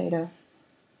like a potato?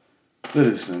 That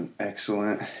is an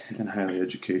excellent and highly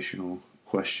educational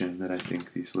question that I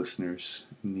think these listeners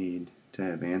need to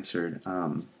have answered.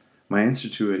 My answer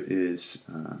to it is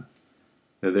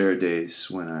that there are days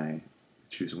when I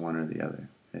choose one or the other.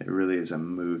 It really is a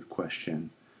mood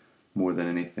question more than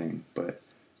anything, but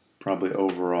probably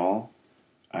overall,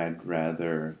 I'd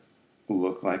rather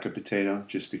look like a potato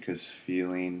just because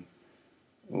feeling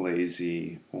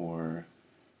lazy or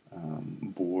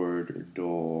bored or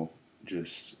dull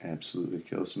just absolutely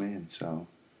kills me, and so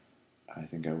I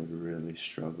think I would really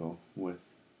struggle with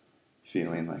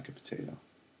feeling like a potato.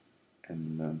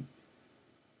 and the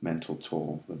mental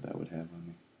toll that would have on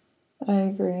me. I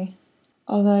agree.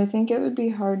 Although I think it would be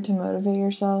hard to motivate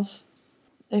yourself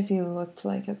if you looked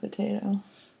like a potato.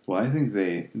 Well, I think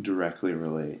they directly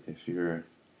relate. If you're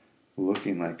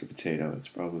looking like a potato, it's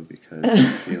probably because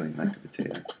you're feeling like a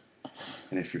potato.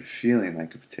 And if you're feeling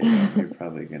like a potato, you're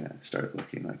probably going to start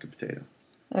looking like a potato.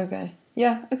 Okay.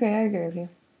 Yeah, okay, I agree with you.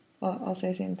 I'll say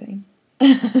the same thing.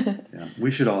 Yeah,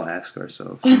 we should all ask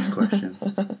ourselves these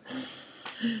questions.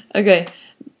 Okay.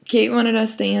 Kate wanted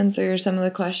us to answer some of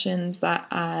the questions that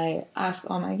I ask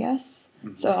all my guests.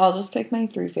 Mm-hmm. So I'll just pick my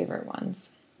 3 favorite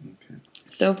ones. Okay.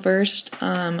 So first,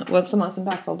 what's the most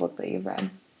impactful book that you've read?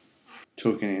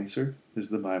 Token answer is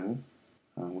the Bible,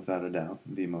 without a doubt,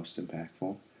 the most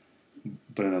impactful.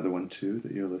 But another one, too,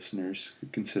 that your listeners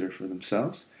could consider for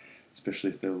themselves,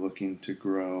 especially if they're looking to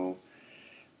grow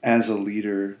as a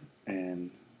leader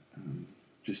and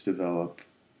just develop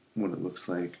what it looks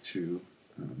like to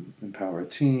empower a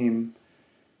team,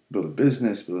 build a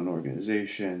business, build an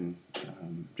organization,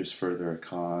 just further a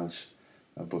cause.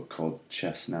 A book called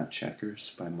Chestnut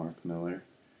Checkers by Mark Miller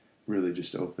really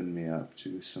just opened me up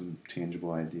to some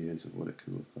tangible ideas of what it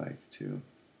could look like to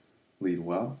lead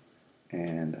well.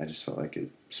 And I just felt like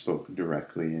it spoke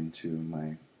directly into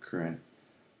my current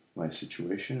life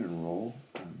situation and role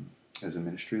as a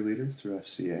ministry leader through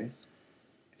FCA,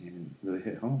 and really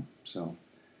hit home. So,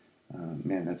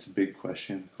 man, that's a big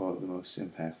question. Call it the most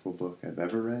impactful book I've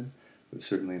ever read, but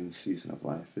certainly in the season of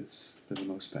life, it's been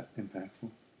the most impactful.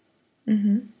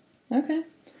 Mm-hmm. Okay.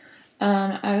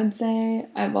 I would say,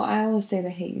 I always say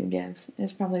The Hate U Give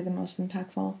is probably the most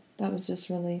impactful. That was just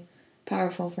really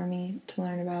powerful for me to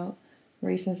learn about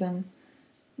racism,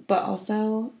 but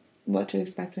also What to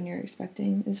Expect When You're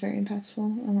Expecting is very impactful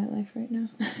on my life right now.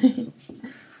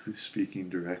 He's speaking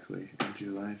directly into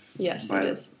your life. Yes, by it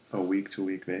is. A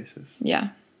week-to-week basis. Yeah.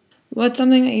 What's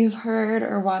something that you've heard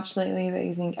or watched lately that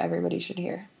you think everybody should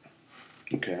hear?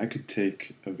 Okay, I could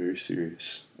take a very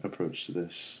serious approach to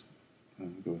this,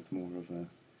 go with more of a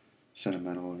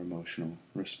sentimental or emotional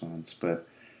response, but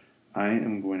I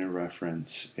am going to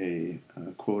reference a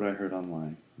quote I heard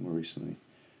online more recently.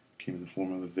 It came in the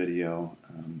form of a video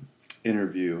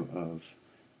interview of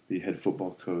the head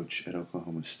football coach at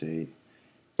Oklahoma State,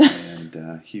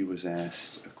 and he was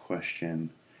asked a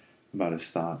question about his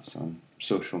thoughts on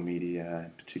social media,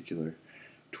 in particular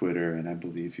Twitter, and I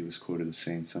believe he was quoted as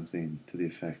saying something to the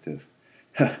effect of,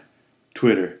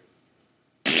 Twitter.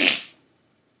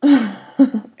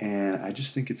 And I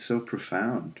just think it's so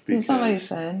profound. That's not what he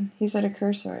said. He said a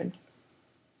curse word.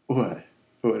 What?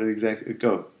 What exactly?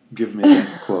 Go. Give me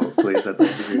that quote, please. I'd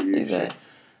like to hear you. He said,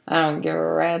 I don't give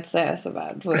a rat's ass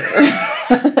about Twitter.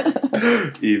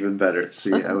 Even better.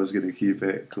 See, I was going to keep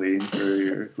it clean for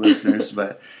your listeners,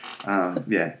 but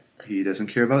yeah, he doesn't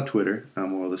care about Twitter,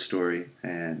 moral of the story,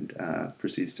 and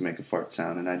proceeds to make a fart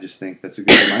sound, and I just think that's a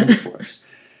good reminder for us.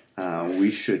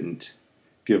 We shouldn't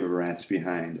give a rat's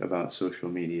behind about social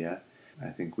media. I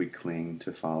think we cling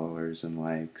to followers and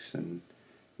likes and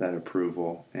that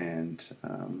approval, and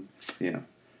I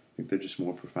think they're just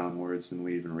more profound words than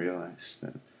we even realize,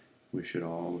 that we should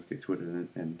all look at Twitter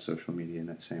and social media in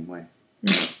that same way.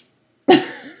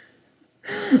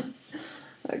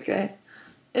 Okay.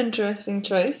 Interesting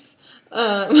choice.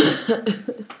 I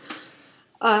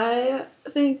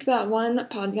think that one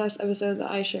podcast episode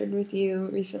that I shared with you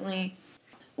recently,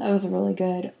 that was really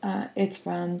good. It's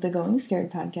from the Going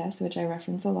Scared podcast, which I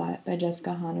reference a lot, by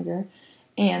Jessica Honegger.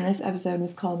 And this episode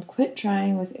was called Quit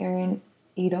Trying with Aaron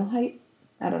Edelheit.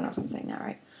 I don't know if I'm saying that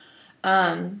right.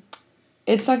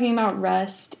 It's talking about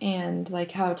rest and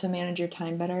like how to manage your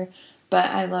time better. But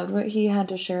I loved what he had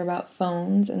to share about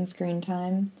phones and screen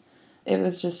time. It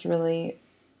was just really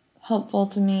helpful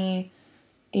to me,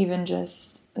 even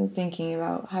just thinking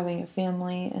about having a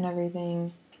family and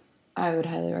everything. I would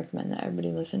highly recommend that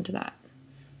everybody listen to that.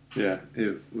 Yeah,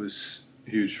 it was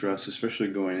huge for us, especially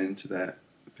going into that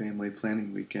family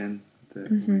planning weekend that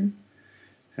we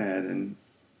had. And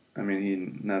I mean,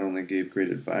 he not only gave great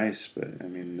advice, but I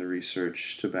mean, the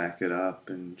research to back it up,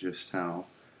 and just how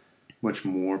much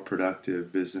more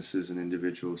productive businesses and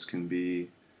individuals can be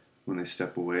when they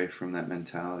step away from that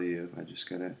mentality of, I just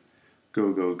gotta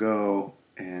go, go, go,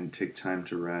 and take time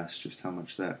to rest. Just how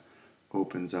much that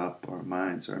opens up our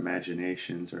minds, our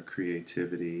imaginations, our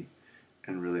creativity,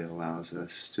 and really allows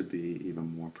us to be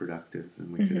even more productive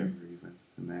than we could ever even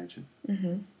imagine.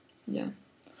 Yeah.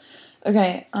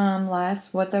 Okay,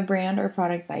 last, what's a brand or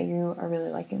product that you are really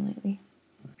liking lately?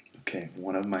 Okay,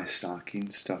 one of my stocking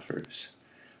stuffers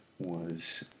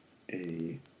was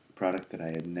a product that I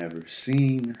had never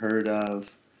seen, heard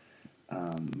of,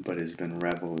 but has been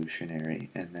revolutionary,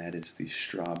 and that is the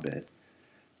straw bit.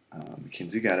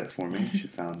 Mackenzie got it for me. She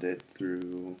found it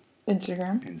through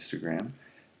Instagram.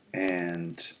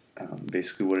 And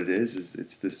basically what it is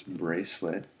it's this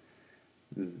bracelet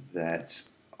that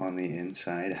on the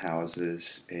inside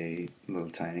houses a little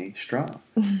tiny straw.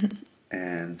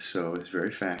 And so it's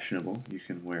very fashionable. You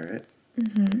can wear it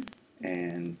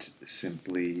and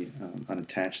simply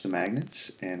unattach the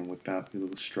magnets and whip out your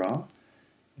little straw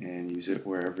and use it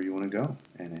wherever you want to go.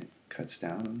 And it cuts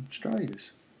down on straw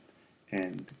use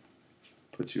and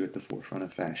puts you at the forefront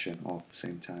of fashion all at the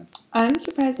same time. I'm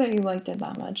surprised that you liked it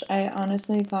that much. I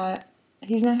honestly thought,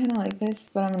 he's not going to like this,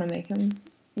 but I'm going to make him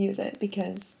use it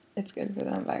because it's good for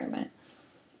the environment.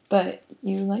 But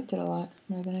you liked it a lot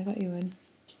more than I thought you would.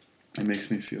 It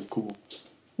makes me feel cool.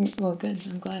 Well, good.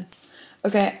 I'm glad.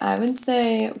 Okay, I would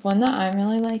say one that I'm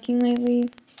really liking lately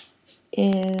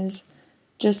is,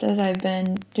 just as I've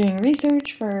been doing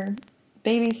research for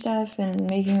baby stuff and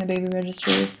making the baby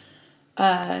registry,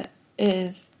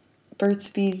 is Burt's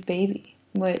Bees Baby,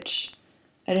 which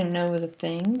I didn't know was a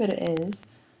thing, but it is.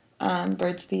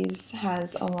 Burt's Bees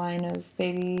has a line of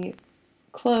baby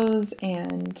clothes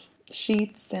and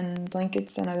sheets and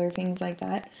blankets and other things like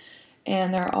that.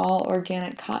 And they're all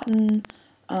organic cotton.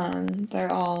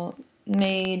 They're all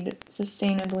made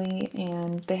sustainably,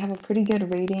 and they have a pretty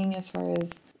good rating as far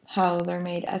as how they're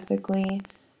made ethically.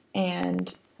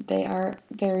 And they are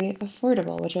very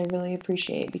affordable, which I really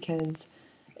appreciate because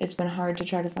it's been hard to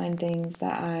try to find things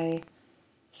that I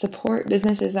support,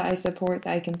 businesses that I support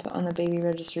that I can put on the baby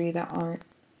registry that aren't,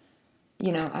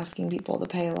 asking people to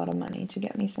pay a lot of money to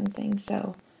get me something.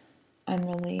 So I'm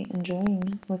really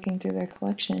enjoying looking through their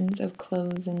collections of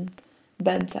clothes and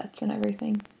bed sets and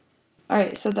everything.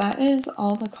 Alright, so that is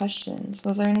all the questions.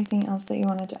 Was there anything else that you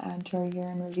wanted to add to our year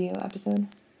in review episode?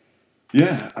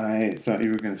 Yeah, I thought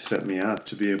you were going to set me up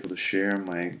to be able to share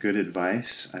my good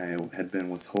advice. I had been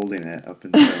withholding it up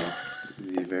until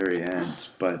the very end,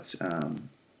 but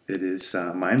it is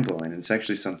mind-blowing. It's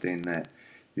actually something that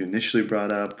you initially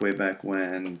brought up way back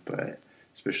when, but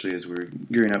especially as we're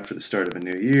gearing up for the start of a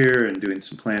new year and doing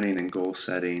some planning and goal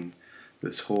setting,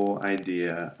 this whole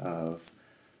idea of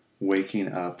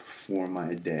waking up for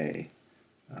my day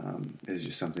is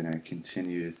just something I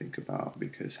continue to think about,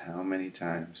 because how many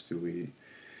times do we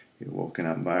get woken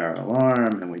up by our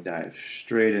alarm and we dive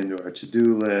straight into our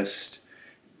to-do list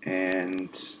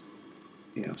and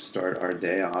start our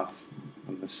day off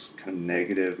on this kind of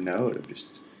negative note of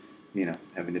just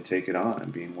having to take it on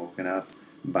and being woken up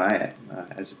by it,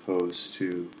 as opposed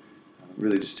to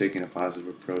really just taking a positive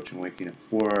approach and waking up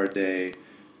for our day,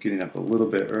 getting up a little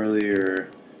bit earlier,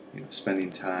 spending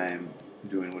time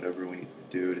doing whatever we need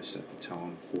to do to set the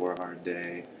tone for our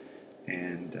day,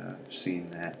 and seeing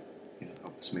that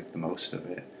help us make the most of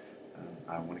it.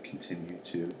 I want to continue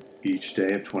to, each day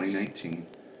of 2019,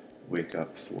 wake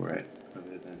up for it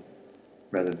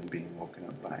rather than being woken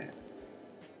up by it.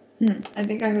 I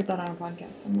think I heard that on a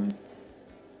podcast somewhere.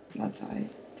 That's how I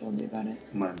told you about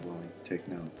it. Mind-blowing. Take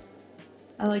note.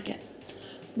 I like it.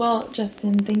 Well,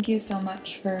 Justin, thank you so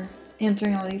much for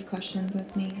answering all these questions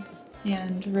with me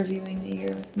and reviewing the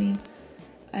year with me.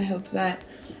 I hope that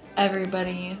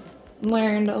everybody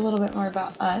learned a little bit more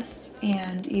about us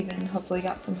and even hopefully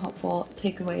got some helpful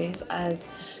takeaways as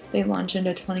they launch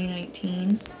into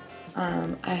 2019.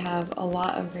 I have a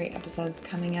lot of great episodes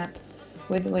coming up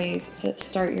with ways to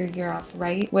start your year off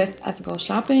right with ethical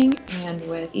shopping and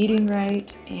with eating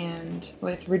right and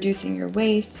with reducing your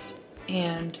waste.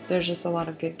 And there's just a lot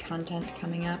of good content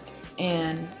coming up,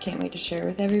 and can't wait to share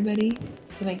with everybody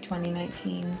to make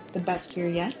 2019 the best year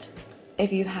yet.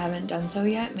 If you haven't done so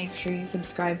yet, make sure you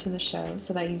subscribe to the show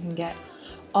so that you can get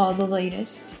all the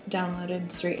latest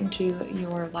downloaded straight into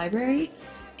your library.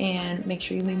 And make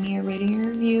sure you leave me a rating or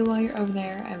review while you're over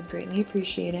there. I would greatly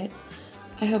appreciate it.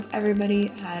 I hope everybody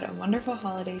had a wonderful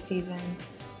holiday season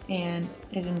and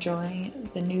is enjoying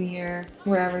the new year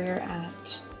wherever you're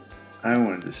at. I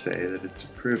wanted to say that it's a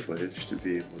privilege to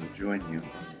be able to join you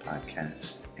on the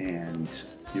podcast, and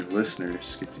your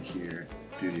listeners get to hear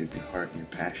the beauty of your heart and your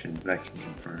passion, but I can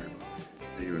confirm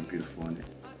that you are beautiful in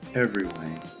every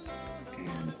way,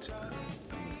 and I'm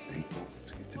thankful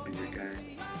to get to be your guide.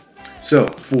 So,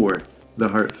 for the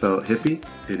Heartfelt Hippie,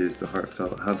 it is the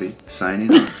Heartfelt Hubby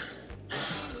signing off.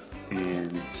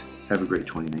 And have a great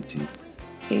 2019.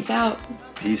 Peace out.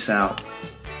 Peace out.